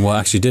 explaining what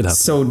actually did happen.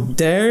 So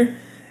there,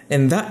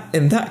 in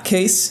that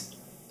case,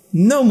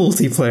 no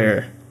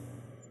multiplayer.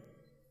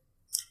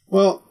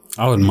 Well,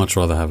 I would much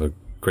rather have a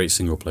great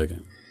single player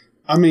game.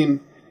 I mean,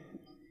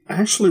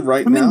 actually,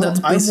 now that's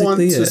I want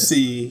basically to it.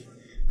 see,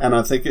 and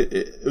I think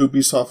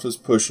Ubisoft is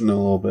pushing a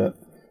little bit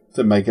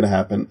to make it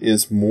happen,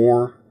 is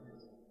more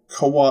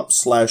co-op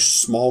 /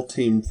 small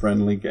team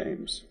friendly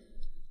games.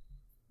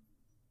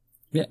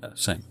 Yeah,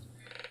 same.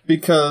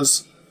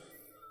 Because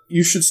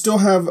you should still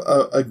have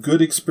a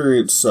good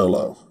experience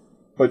solo,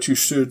 but you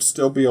should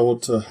still be able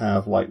to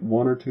have like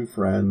one or two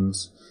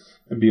friends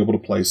and be able to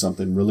play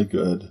something really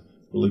good,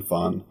 really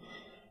fun.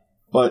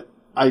 But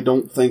I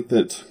don't think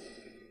that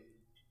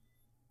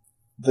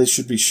they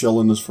should be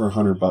shilling this for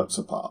 $100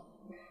 a pop.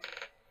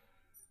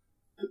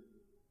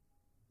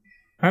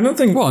 I don't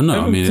think. Well, no, I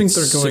don't think it's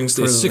they're going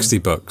for it's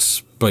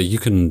 $60, but you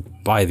can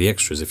buy the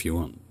extras if you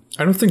want.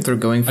 I don't think they're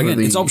going for Again,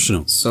 the it's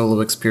optional. solo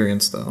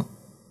experience, though.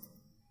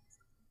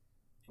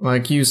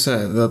 Like you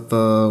said, that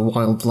the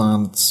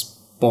Wildlands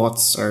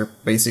bots are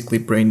basically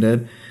brain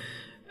dead.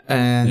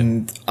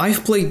 And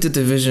I've played The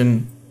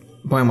Division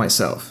by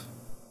myself.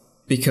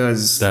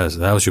 Because...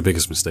 That was your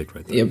biggest mistake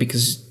right there. Yeah,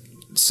 because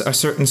a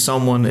certain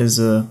someone is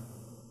a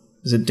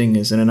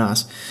dingus and an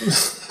ass.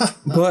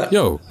 But...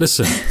 Yo,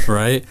 listen,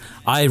 right?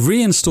 I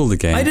reinstalled the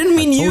game. I didn't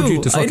mean I told you.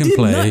 you to fucking I did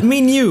play. not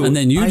mean you. And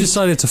then you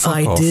decided to fuck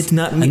off. I did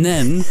not mean... And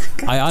then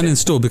I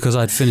uninstalled because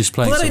I'd finished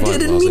playing But I Survival.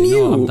 didn't was mean like,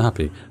 you. No, I'm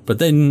happy. But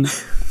then...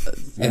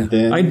 And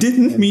then, I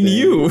didn't mean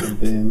you. And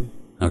then,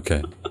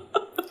 Okay.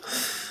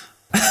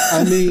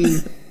 I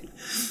mean,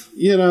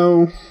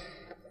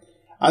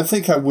 I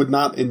think I would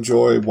not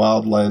enjoy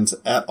Wildlands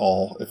at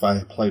all if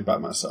I played by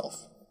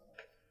myself.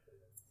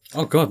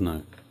 Oh, God,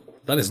 no.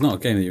 That is not a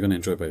game that you're going to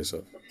enjoy by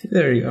yourself.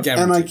 There you go.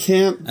 Guaranteed. And I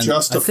can't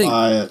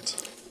justify it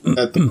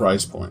at the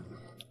price point.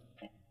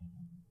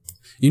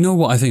 You know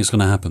what I think is going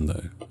to happen,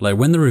 though? Like,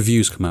 when the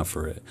reviews come out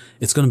for it,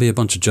 it's going to be a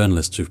bunch of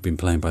journalists who've been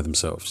playing by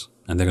themselves.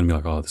 And they're going to be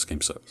like, oh, this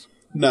game sucks.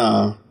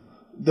 No.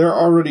 They're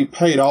already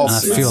paid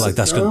off. And I feel like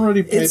that's They're gonna-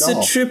 already paid It's off.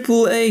 a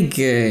AAA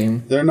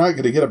game. They're not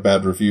going to get a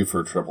bad review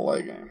for a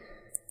AAA game.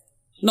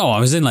 No, I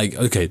was in like,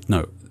 okay,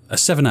 no. A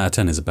 7 out of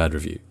 10 is a bad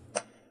review.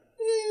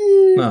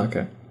 Oh,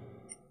 okay.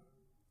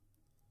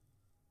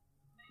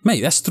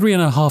 Mate, that's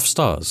 3.5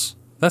 stars.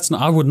 That's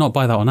not, I would not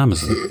buy that on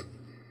Amazon.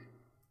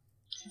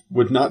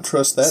 Would not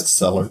trust that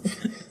seller.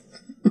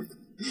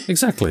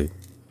 Exactly.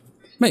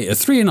 Mate, a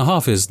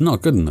 3.5 is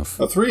not good enough.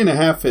 A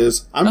 3.5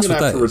 is, I'm That's going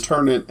to what have to that is.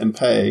 return it and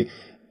pay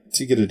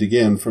to get it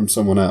again from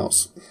someone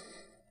else.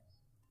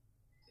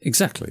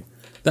 Exactly.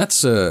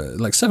 That's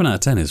like 7 out of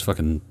 10 is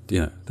fucking,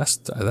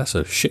 that's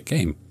a shit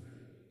game.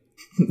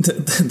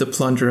 The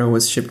plunger I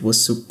was shipped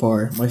was soup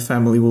bar. My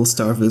family will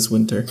starve this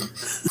winter.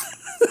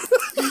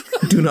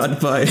 Do not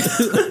buy.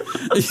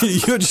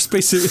 You're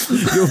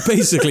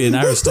basically an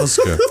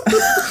Aristosca.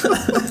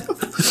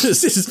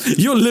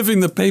 You're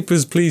living the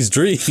Papers, Please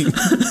dream.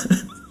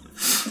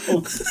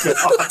 Oh,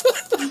 God.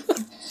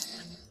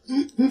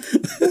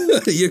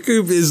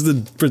 Yakub is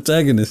the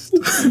protagonist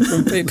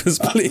from Papers,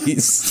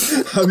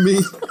 Please. I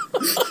mean,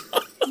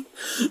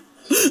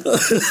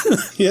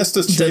 he has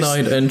to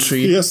Denied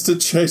entry. He has to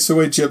chase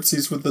away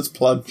gypsies with this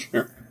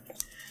plunger.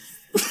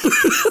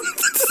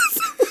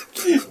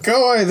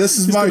 Go away! This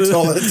is my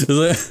toilet.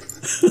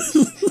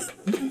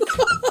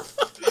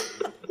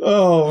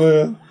 Oh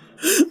man!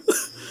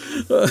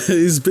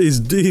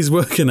 He's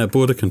working at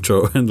border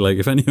control, and like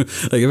if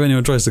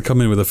anyone tries to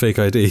come in with a fake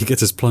ID, he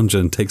gets his plunger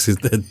and takes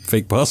their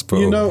fake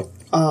passport.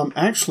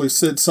 Actually,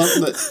 Sid,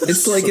 something that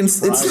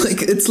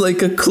It's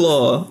like a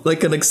claw,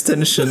 like an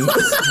extension.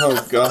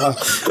 Oh god!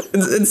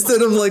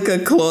 Instead of like a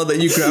claw that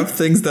you grab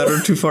things that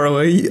are too far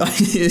away, you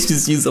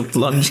just use a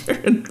plunger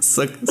and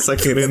suck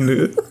it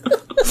into it.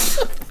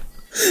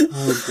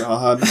 Oh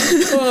god!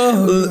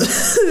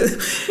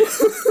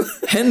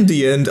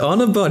 Handy and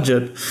on a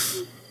budget.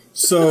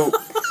 So,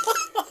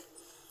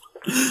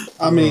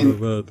 I mean,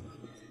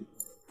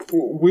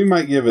 we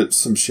might give it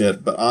some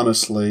shit, but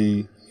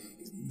honestly,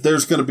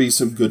 there's going to be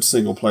some good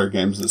single player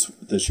games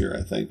this year,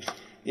 I think.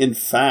 In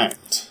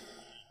fact,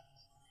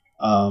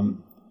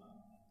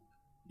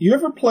 you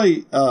ever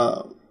play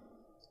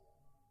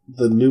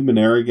the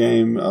Numenera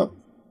game,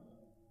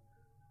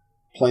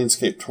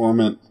 Planescape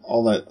Torment,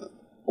 all that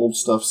old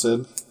stuff,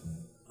 Sid?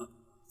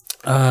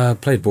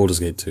 Played Baldur's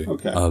Gate 2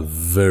 Okay. a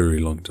very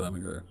long time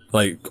ago.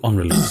 Like, on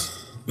release.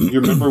 You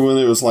remember when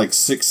it was like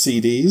 6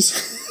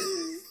 CDs?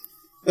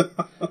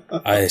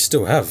 I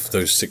still have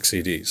those 6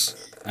 CDs.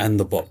 And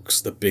the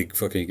box. The big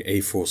fucking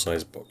A4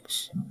 size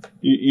box.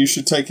 You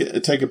should take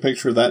a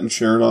picture of that and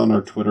share it on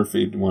our Twitter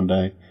feed one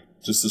day,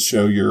 just to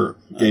show your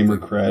gamer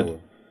cred.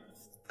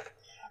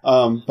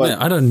 But Man,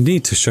 I don't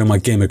need to show my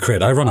gamer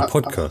cred. I run a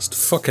podcast.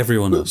 Fuck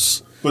everyone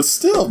else. But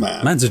still,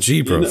 man. Man's a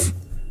G, bro.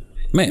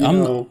 Mate,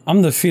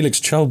 I'm the Felix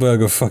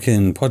Chalberg of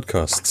fucking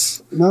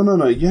podcasts. No.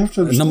 You have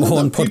to understand Number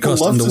one that people podcast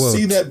love in the to world.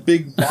 see that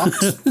big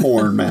box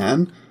porn,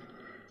 man.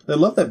 They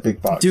love that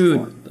big box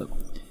porn. Dude,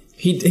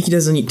 he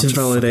doesn't need to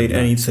validate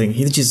anything.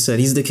 He just said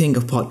he's the king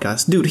of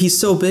podcasts. Dude, he's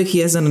so big he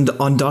has an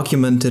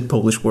undocumented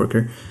Polish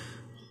worker.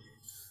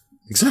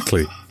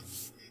 Exactly.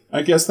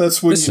 I guess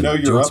that's when Listen, you know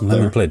do you you're want up some there.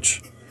 lemon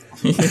pledge?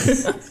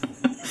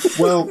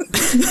 Well,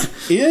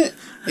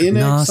 in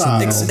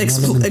Exile,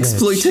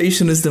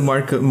 Exploitation is the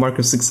mark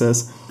of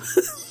success.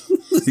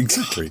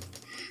 Exactly.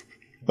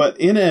 but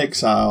In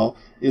Exile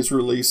is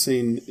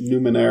releasing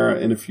Numenera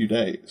in a few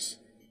days.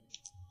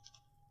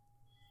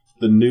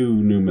 The new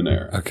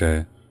Numenera,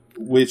 Okay.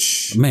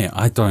 which Mate,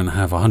 I don't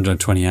have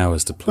 120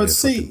 hours to play. but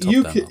see,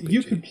 you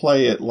could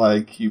play it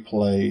like you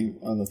play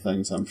other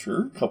things. I'm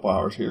sure, a couple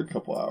hours here, a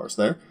couple hours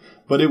there,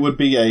 but it would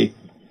be a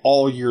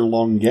all year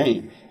long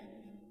game.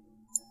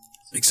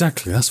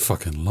 Exactly. That's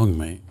fucking long,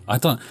 mate. I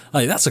don't.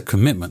 Like, that's a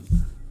commitment.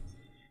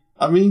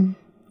 I mean,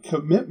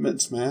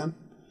 commitments, man.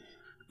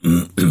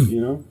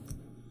 You know,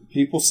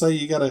 people say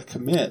you gotta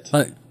commit.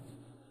 Like,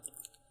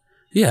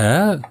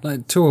 yeah,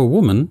 like to a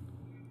woman,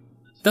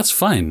 that's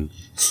fine.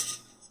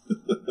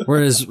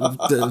 Whereas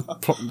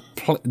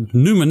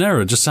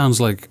Numenera just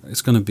sounds like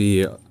it's going to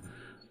be a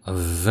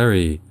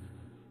very,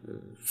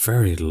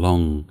 very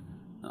long,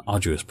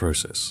 arduous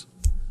process.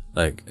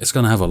 Like, it's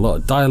going to have a lot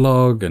of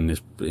dialogue, and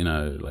it's, you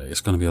know, like,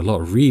 it's going to be a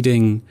lot of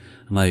reading.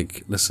 And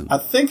like, listen, I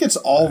think it's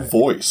all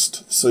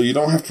voiced, so you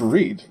don't have to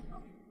read.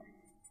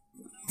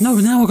 no,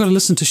 now I've got to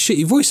listen to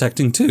shitty voice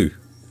acting too.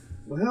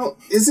 Well,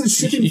 isn't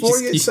shitty You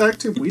voice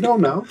acting? We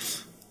don't know.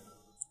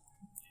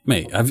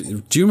 Mate,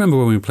 do you remember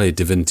when we played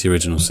Divinity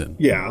Original Sin?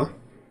 Yeah.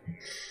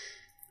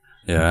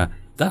 Yeah,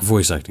 that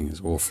voice acting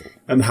is awful.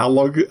 And how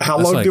long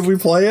like- did we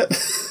play it?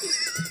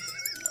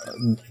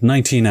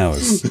 19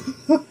 hours.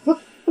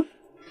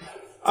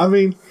 I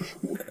mean,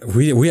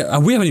 We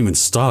haven't even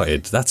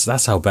started.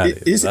 That's how bad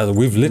it is.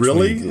 We've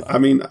literally, really? I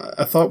mean,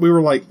 I thought we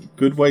were like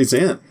good ways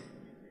in.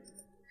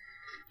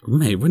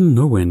 mate, we're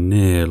nowhere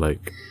near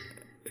like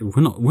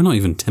we're not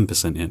even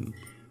 10% in.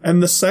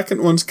 And the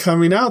second one's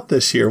coming out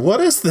this year. What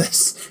is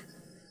this?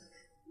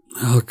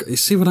 Oh, you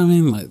see what I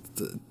mean? Like,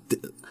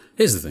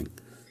 here's the thing.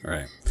 All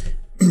right,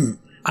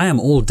 I am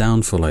all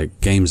down for like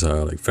games that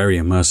are like very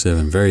immersive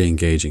and very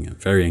engaging and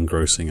very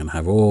engrossing and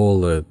have all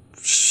the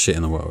shit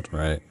in the world,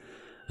 right?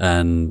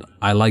 And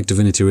I like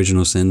Divinity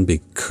Original Sin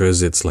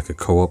because it's like a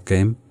co-op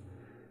game.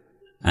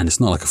 And it's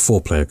not like a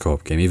 4-player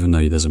co-op game, even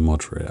though there's a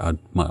mod for it.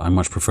 I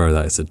much prefer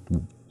that it's a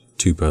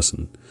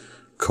 2-person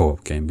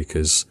co-op game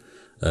because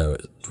as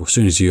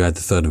soon as you add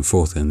the third and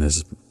fourth in,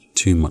 there's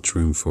too much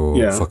room for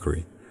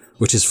fuckery.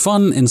 Which is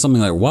fun in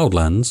something like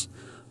Wildlands,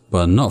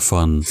 but not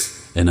fun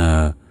in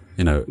a,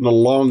 you know, In a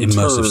long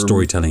immersive term.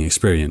 storytelling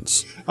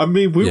experience. I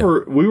mean, we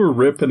were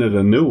ripping at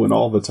a new one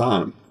all the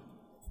time.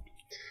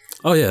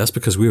 Oh yeah, that's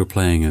because we were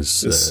playing as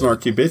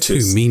Snarky bitches.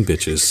 two mean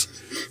bitches.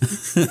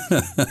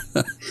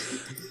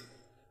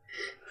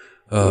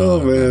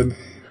 Oh man.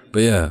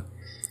 But yeah.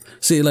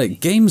 See, like,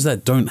 games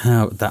that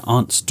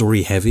aren't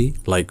story heavy,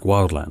 like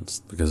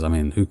Wildlands, because, I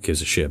mean, who gives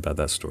a shit about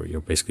that story?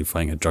 You're basically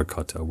fighting a drug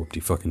cartel,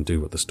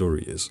 whoop-de-fucking-do what the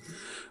story is,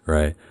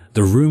 right?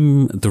 The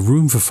room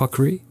for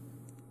fuckery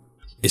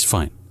is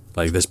fine.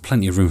 Like, there's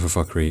plenty of room for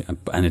fuckery,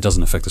 and it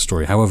doesn't affect the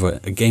story. However,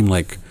 a game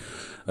like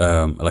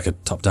a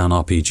top-down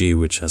RPG,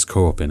 which has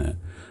co-op in it,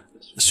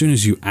 as soon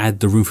as you add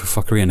the room for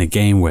fuckery in a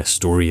game where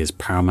story is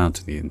paramount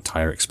to the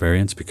entire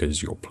experience,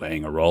 because you're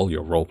playing a role,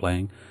 you're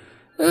role-playing,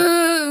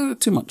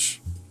 too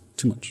much.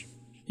 Too much.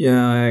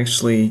 Yeah,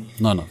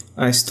 No.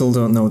 I still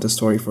don't know the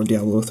story for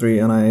Diablo 3,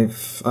 and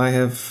I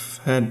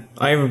have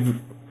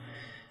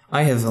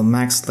a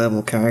max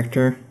level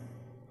character.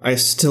 I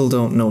still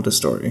don't know the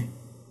story.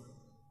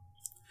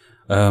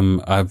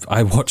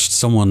 I watched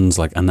someone's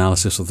like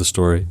analysis of the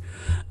story,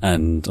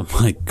 and oh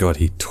my god,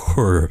 he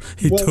tore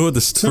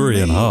the story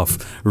in half,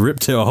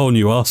 ripped it a whole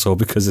new arsehole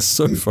because it's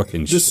so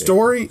fucking The shit.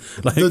 story,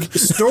 Like- the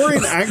story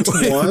in Act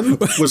 1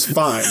 was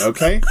fine,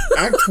 okay?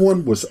 Act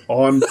 1 was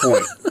on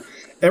point.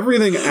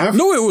 Everything after...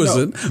 No, it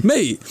wasn't,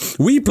 mate.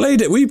 We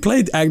played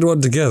Act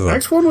 1 together.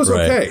 Act 1 was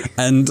right? okay.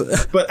 And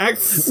But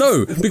Act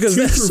no, because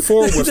 2 through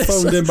 4 was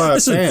phoned in by a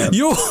fan.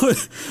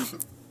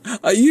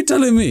 Are you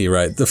telling me,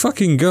 right? The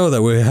fucking girl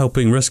that we're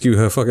helping rescue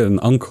her fucking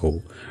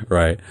uncle,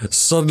 right?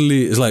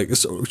 Suddenly, it's like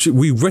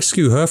we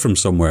rescue her from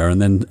somewhere,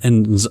 and then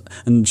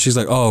and she's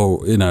like,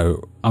 oh, you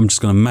know, I'm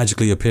just gonna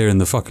magically appear in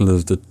the fucking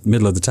the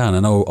middle of the town,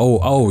 and you're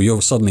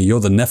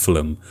the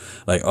Nephilim,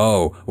 like,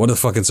 oh, what a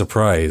fucking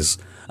surprise!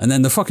 And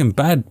then the fucking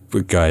bad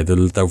guy,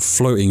 the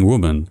floating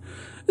woman,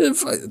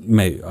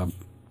 mate.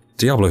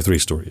 Diablo 3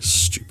 story is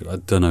stupid. I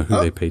don't know who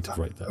they paid to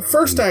write that.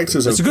 First act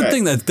is okay. It's a good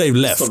thing that they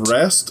left. The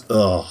rest,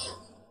 the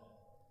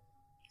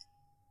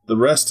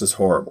rest is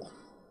horrible.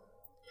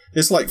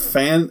 It's like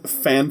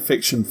fan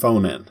fiction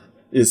phone in.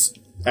 Is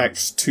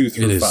acts 2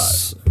 through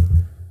 5.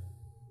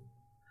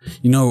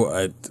 You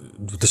know,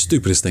 the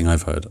stupidest thing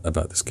I've heard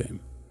about this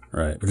game,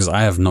 right? Because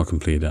I have not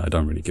completed it. I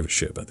don't really give a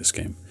shit about this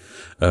game.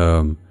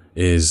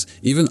 Is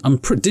even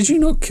did you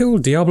not kill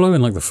Diablo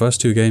in like the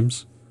first 2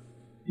 games?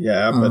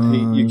 Yeah, but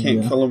you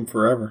can't kill him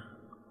forever.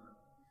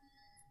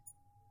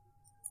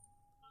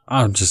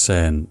 I'm just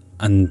saying,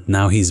 and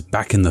now he's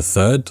back in the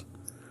 3rd?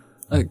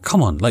 Like,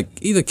 come on, like,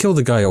 either kill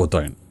the guy or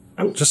don't.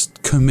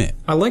 Just commit.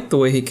 I like the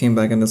way he came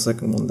back in the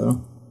second one,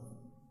 though.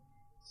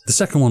 The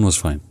second one was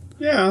fine.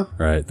 Yeah.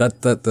 Right,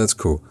 that's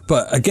cool.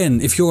 But again,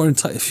 if you're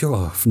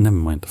never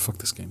mind, fuck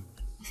this game.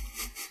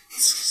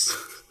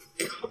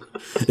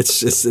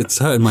 It's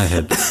hurting my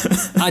head.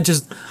 I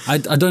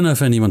don't know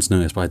if anyone's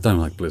noticed, but I don't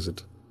like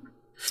Blizzard.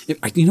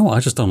 You know what? I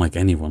just don't like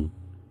anyone.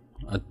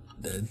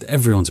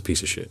 Everyone's a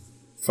piece of shit.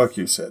 Fuck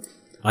you, Sid.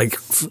 Like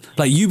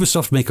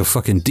Ubisoft make a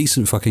fucking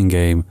decent fucking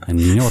game, and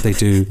you know what they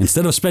do?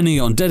 Instead of spending it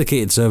on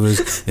dedicated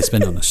servers, they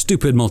spend it on a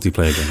stupid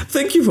multiplayer game.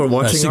 Thank you for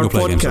watching our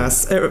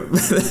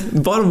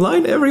podcast. Bottom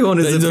line, everyone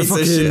is a piece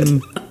of shit.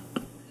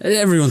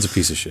 Everyone's a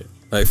piece of shit.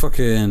 Like,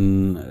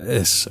 fucking,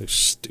 it's so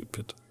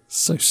stupid.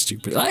 So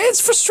stupid. Like,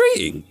 it's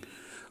frustrating.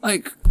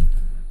 Like,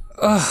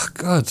 oh,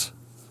 God.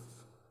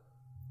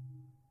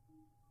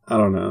 I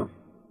don't know.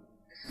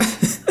 I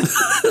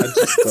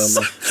don't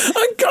know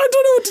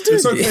what to do.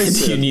 It's okay,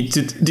 do you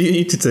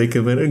need to take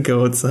a minute,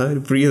 go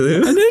outside, breathe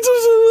in?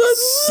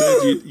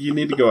 Sid, you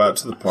need to go out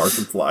to the park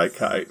and fly a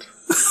kite.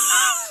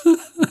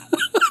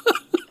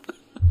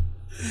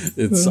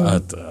 It's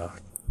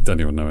don't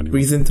even know anymore.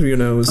 Breathe in through your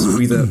nose,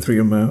 breathe out through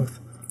your mouth.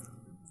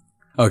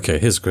 Okay,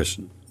 here's a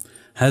question.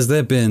 Has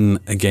there been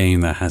a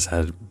game that has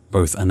had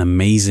both an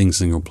amazing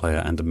single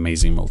player and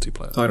amazing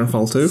multiplayer?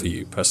 Titanfall 2? For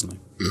you, personally.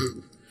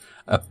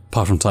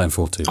 Apart from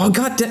Titanfall 2. Oh,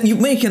 god damn, you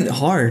make it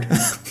hard.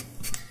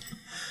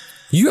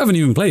 You haven't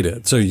even played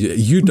it, so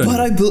you don't. But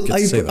I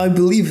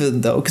believe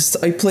it, though, because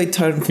I played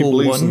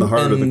Titanfall 1, in the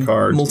heart and of the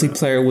cards,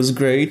 multiplayer was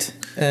great,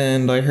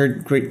 and I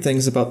heard great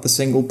things about the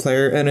single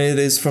player, and it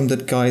is from the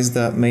guys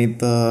that made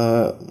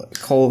the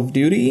Call of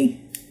Duty,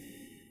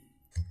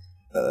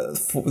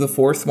 the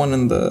 4th one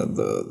and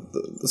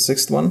the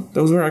 6th one.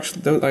 Those were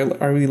actually,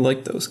 I really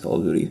liked those Call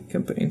of Duty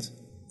campaigns.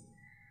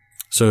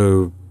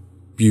 So,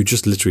 you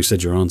just literally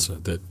said your answer,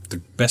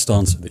 the best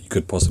answer that you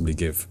could possibly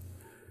give.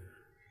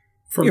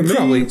 For me,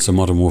 probably. So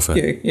Modern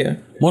Warfare. Yeah.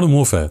 Modern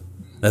Warfare.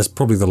 That's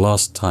probably the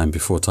last time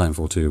before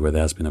Titanfall 2 where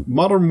there has been a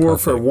Modern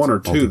Warfare 1 or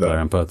 2, though.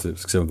 And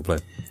perfect single player.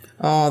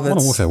 Oh, that's...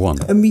 Modern Warfare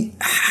 1. I mean,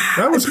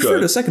 that was I prefer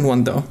good. the second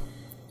one, though.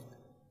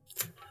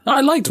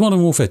 I liked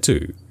Modern Warfare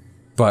 2.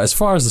 But as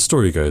far as the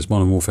story goes,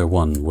 Modern Warfare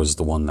 1 was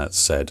the one that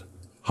said,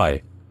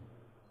 hi,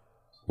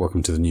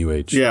 welcome to the new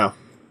age. Yeah,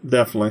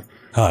 definitely.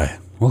 Hi,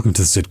 welcome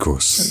to the Sid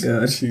course.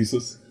 God.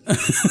 Jesus.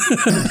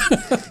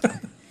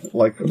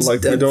 like we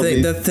don't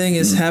need... That thing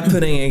is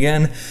happening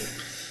again.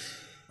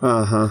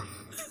 Uh-huh.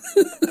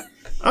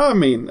 I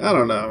mean, I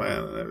don't know,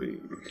 man.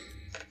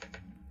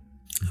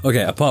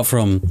 Okay, apart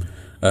from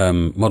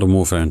Modern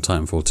Warfare and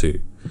Titanfall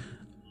 2,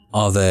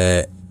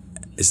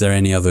 is there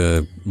any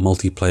other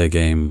multiplayer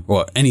game,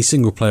 or any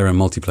single player and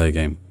multiplayer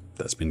game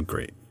that's been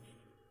great?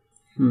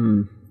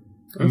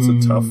 That's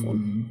a tough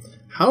one.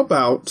 How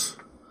about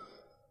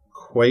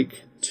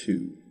Quake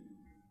 2?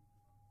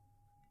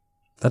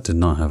 That did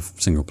not have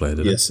single player,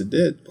 did it? Yes, it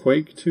did.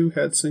 Quake 2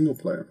 had single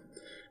player.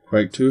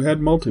 Quake 2 had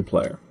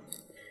multiplayer.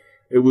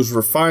 It was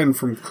refined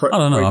from Quake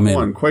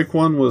 1. Quake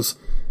 1 was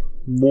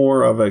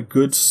more of a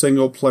good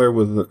single player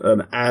with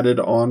an added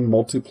on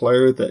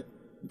multiplayer that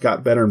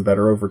got better and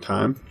better over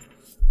time.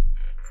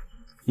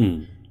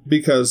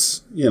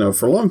 Because,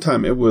 for a long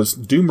time it was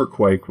Doom or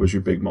Quake was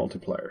your big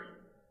multiplayer.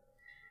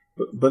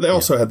 But they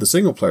also had the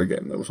single player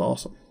game that was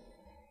awesome.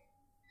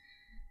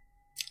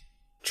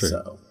 True.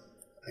 So,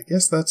 I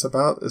guess that's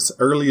about as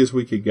early as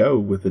we could go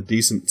with a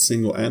decent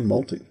single and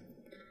multi.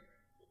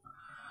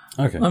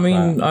 Okay. I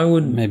mean, I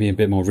would... Maybe a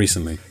bit more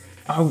recently.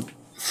 I would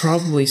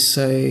probably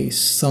say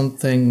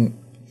something...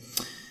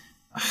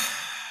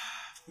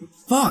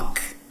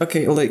 Fuck!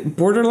 Okay, like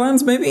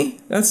Borderlands, maybe?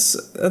 That's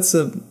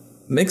a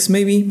mix,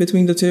 maybe,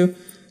 between the two.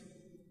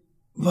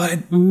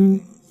 But...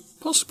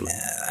 Possibly.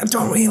 I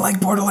don't really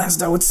like Borderlands,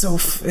 though. It's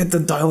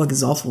the dialogue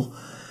is awful.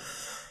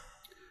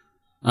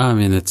 I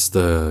mean, it's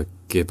the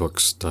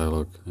Gearbox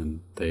dialogue, and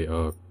they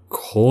are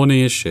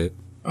corny as shit.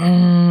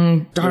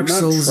 Dark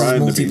Souls'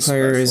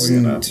 multiplayer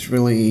isn't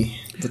really...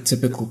 the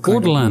typical kind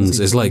Borderlands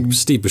of is like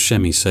Steve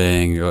Buscemi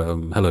saying,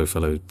 "Hello,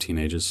 fellow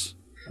teenagers."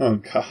 Oh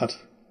God.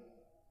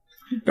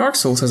 Dark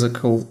Souls has a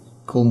cool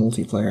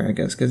multiplayer, I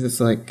guess, because it's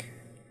like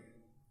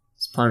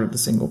it's part of the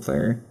single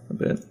player a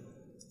bit.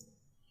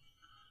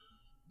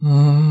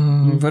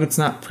 But it's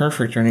not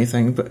perfect or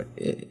anything. But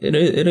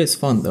it is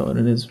fun though, and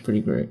it is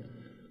pretty great.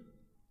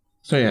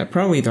 So yeah,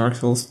 probably Dark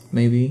Souls,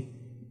 maybe.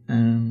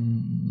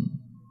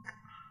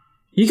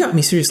 You got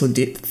me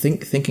seriously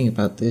thinking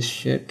about this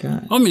shit,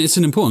 guy. I mean, it's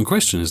an important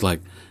question. It's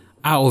like,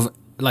 out of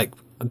like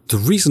the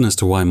reason as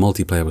to why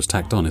multiplayer was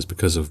tacked on is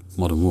because of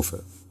Modern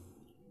Warfare.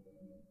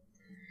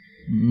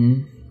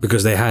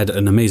 Because they had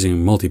an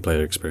amazing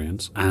multiplayer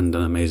experience and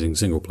an amazing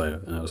single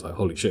player, and I was like,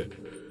 holy shit.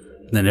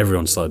 And then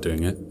everyone started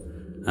doing it,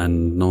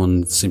 and no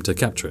one seemed to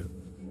capture it.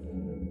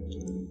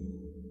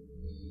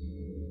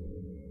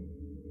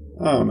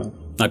 I don't know.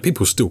 Like,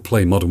 people still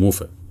play Modern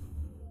Warfare.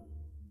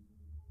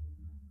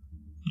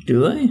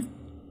 Do they?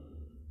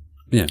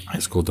 Yeah,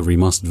 it's called the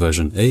remastered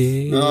version.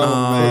 Hey,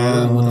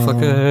 Man.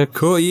 motherfucker,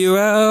 caught you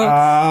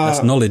out.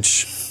 That's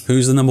knowledge.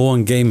 Who's the number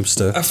one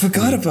gamester? I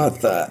forgot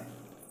about that.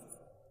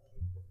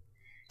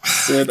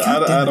 Sid,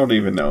 I don't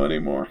even know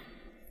anymore.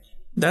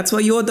 That's why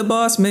you're the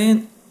boss,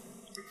 man.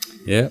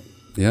 Yeah.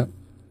 Do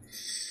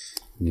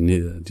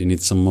you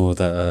need some more of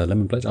that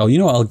lemon pledge? Oh, you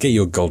know what? I'll get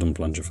you a golden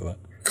plunger for that.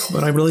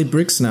 But I really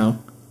bricks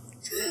now.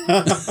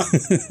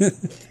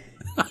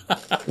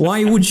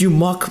 Why would you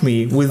mock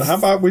me with How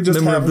about we just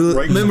have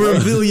rake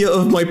memorabilia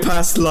of my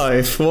past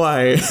life?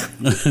 Why?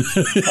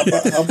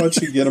 How about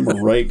you get him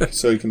a rake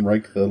so he can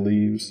rake the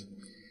leaves?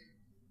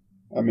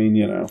 I mean,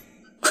 you know.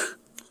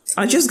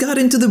 I just got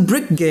into the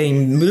brick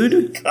game,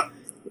 dude.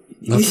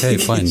 Okay,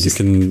 fine. You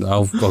can.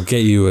 I'll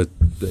get you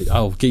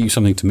I'll get you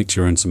something to mix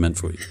your own cement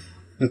for you.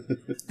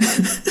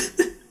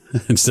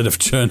 Instead of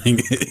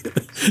churning it,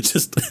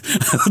 just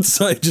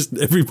outside, just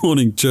every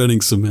morning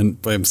churning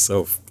cement by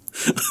himself.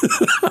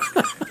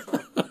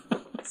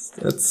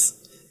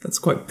 That's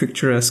quite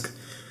picturesque.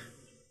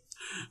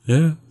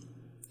 Yeah.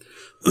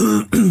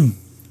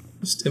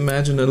 Just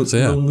imagine a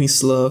lonely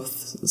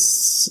sloth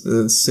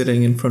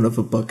sitting in front of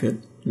a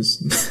bucket.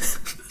 Just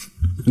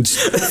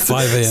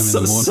 5 a.m. in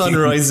the morning. Sun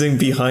rising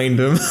behind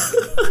him.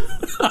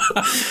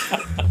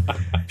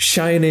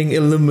 Shining,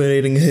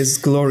 illuminating his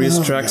glorious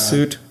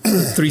tracksuit.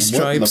 3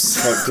 stripes. What the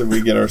fuck did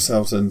we get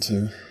ourselves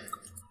into?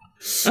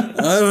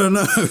 I don't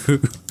know.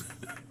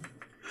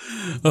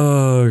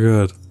 Oh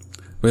god.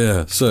 But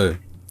yeah, so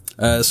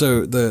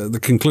the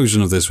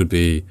conclusion of this would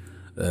be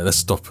let's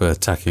stop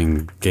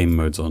tacking game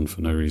modes on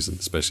for no reason,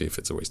 especially if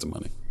it's a waste of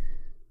money.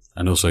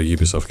 And also,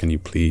 Ubisoft, can you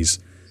please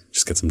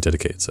just get some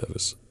dedicated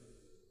servers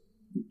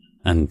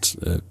and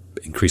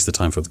increase the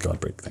time for the guard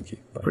break? Thank you.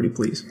 Bye. Pretty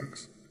please.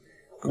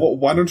 Well,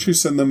 why don't you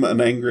send them an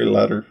angry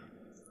letter?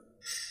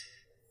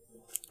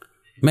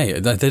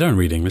 Mate, they don't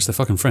read English. They're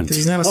fucking French.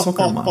 He's not a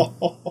soccer mom.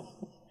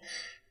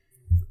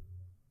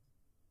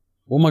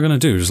 What am I going to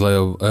do? Just like,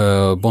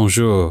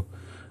 bonjour,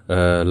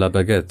 la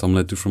baguette,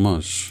 omelette du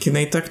fromage. Can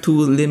I talk to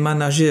les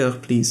managers,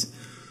 please?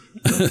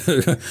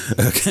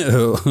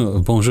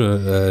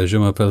 Bonjour, je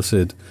m'appelle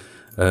Sid.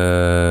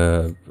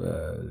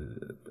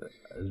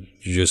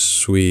 Je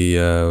suis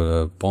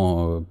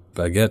bon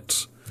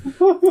baguette.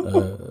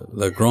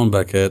 La grande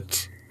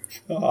baguette.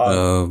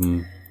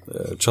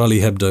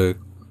 Charlie Hebdo.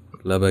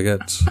 La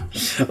baguette.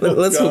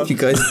 Let's hope you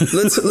guys.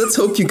 Let's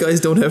hope you guys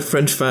don't have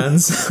French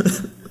fans.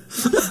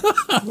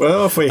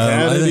 Well, if we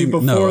had any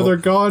before, they're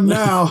gone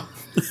now.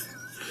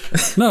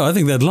 No, I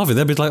think they'd love it.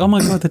 They'd be like, "Oh my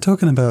god, they're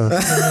talking about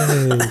us."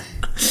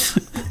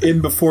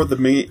 In before the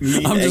mean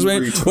I'm just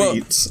angry waiting.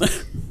 tweets.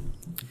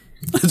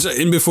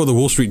 In before the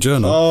Wall Street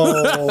Journal.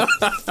 Oh,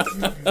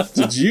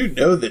 did you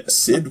know that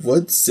Sid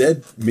once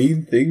said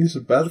mean things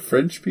about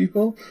French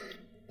people?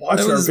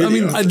 Watch our video. I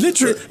mean, I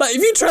literally, like,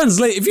 if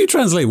you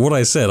translate what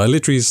I said, I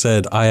literally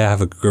said I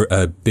have a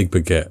big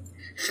baguette.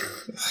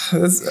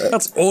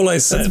 That's all I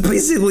said. That's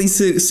basically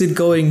Sid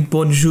going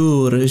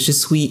bonjour, je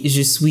suis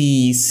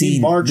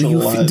Sid. Do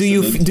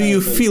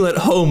you feel at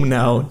home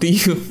now? Do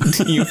you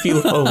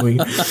feel homey?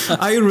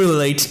 I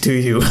relate to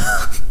you.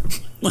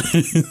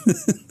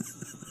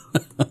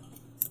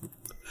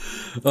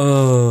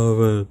 Oh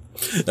man,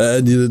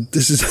 and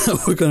this is how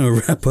we're gonna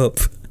wrap up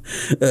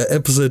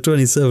episode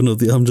 27 of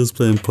the I'm Just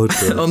Playing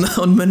podcast.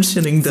 on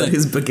mentioning that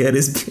his baguette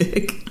is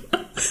big.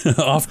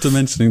 After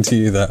mentioning to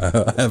you that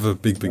I have a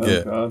big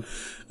baguette. Oh,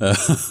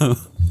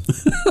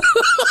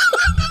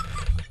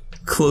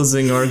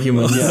 Closing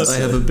argument. Yes, I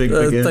have a big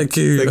baguette. Thank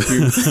you.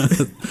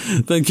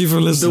 Thank you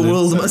for listening. The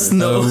world must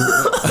know.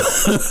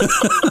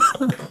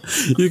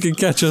 You can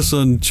catch us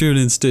on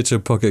TuneIn, Stitcher,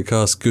 Pocket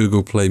Cast,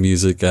 Google Play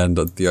Music, and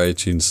at the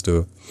iTunes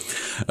Store.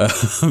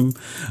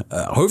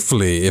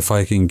 Hopefully, if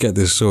I can get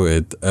this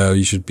sorted,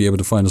 you should be able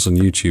to find us on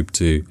YouTube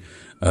too.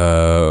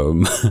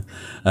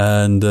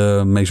 And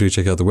make sure you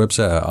check out the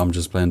website at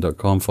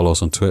imjustplaying.com. Follow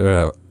us on Twitter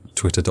at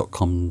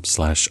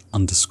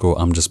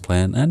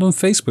twitter.com/_imjustplaying, and on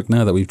Facebook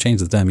now that we've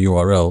changed the damn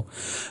URL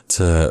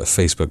to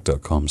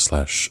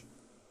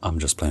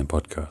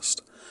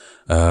facebook.com/imjustplayingpodcast.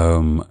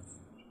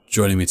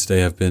 Joining me today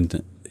have been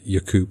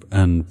Yakub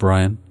and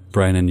Brian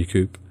and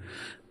Yakub.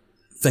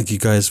 Thank you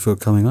guys for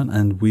coming on,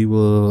 and we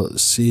will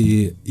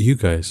see you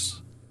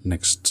guys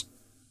next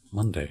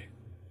Monday.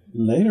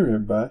 Later,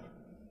 everybody.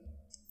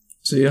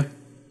 See ya.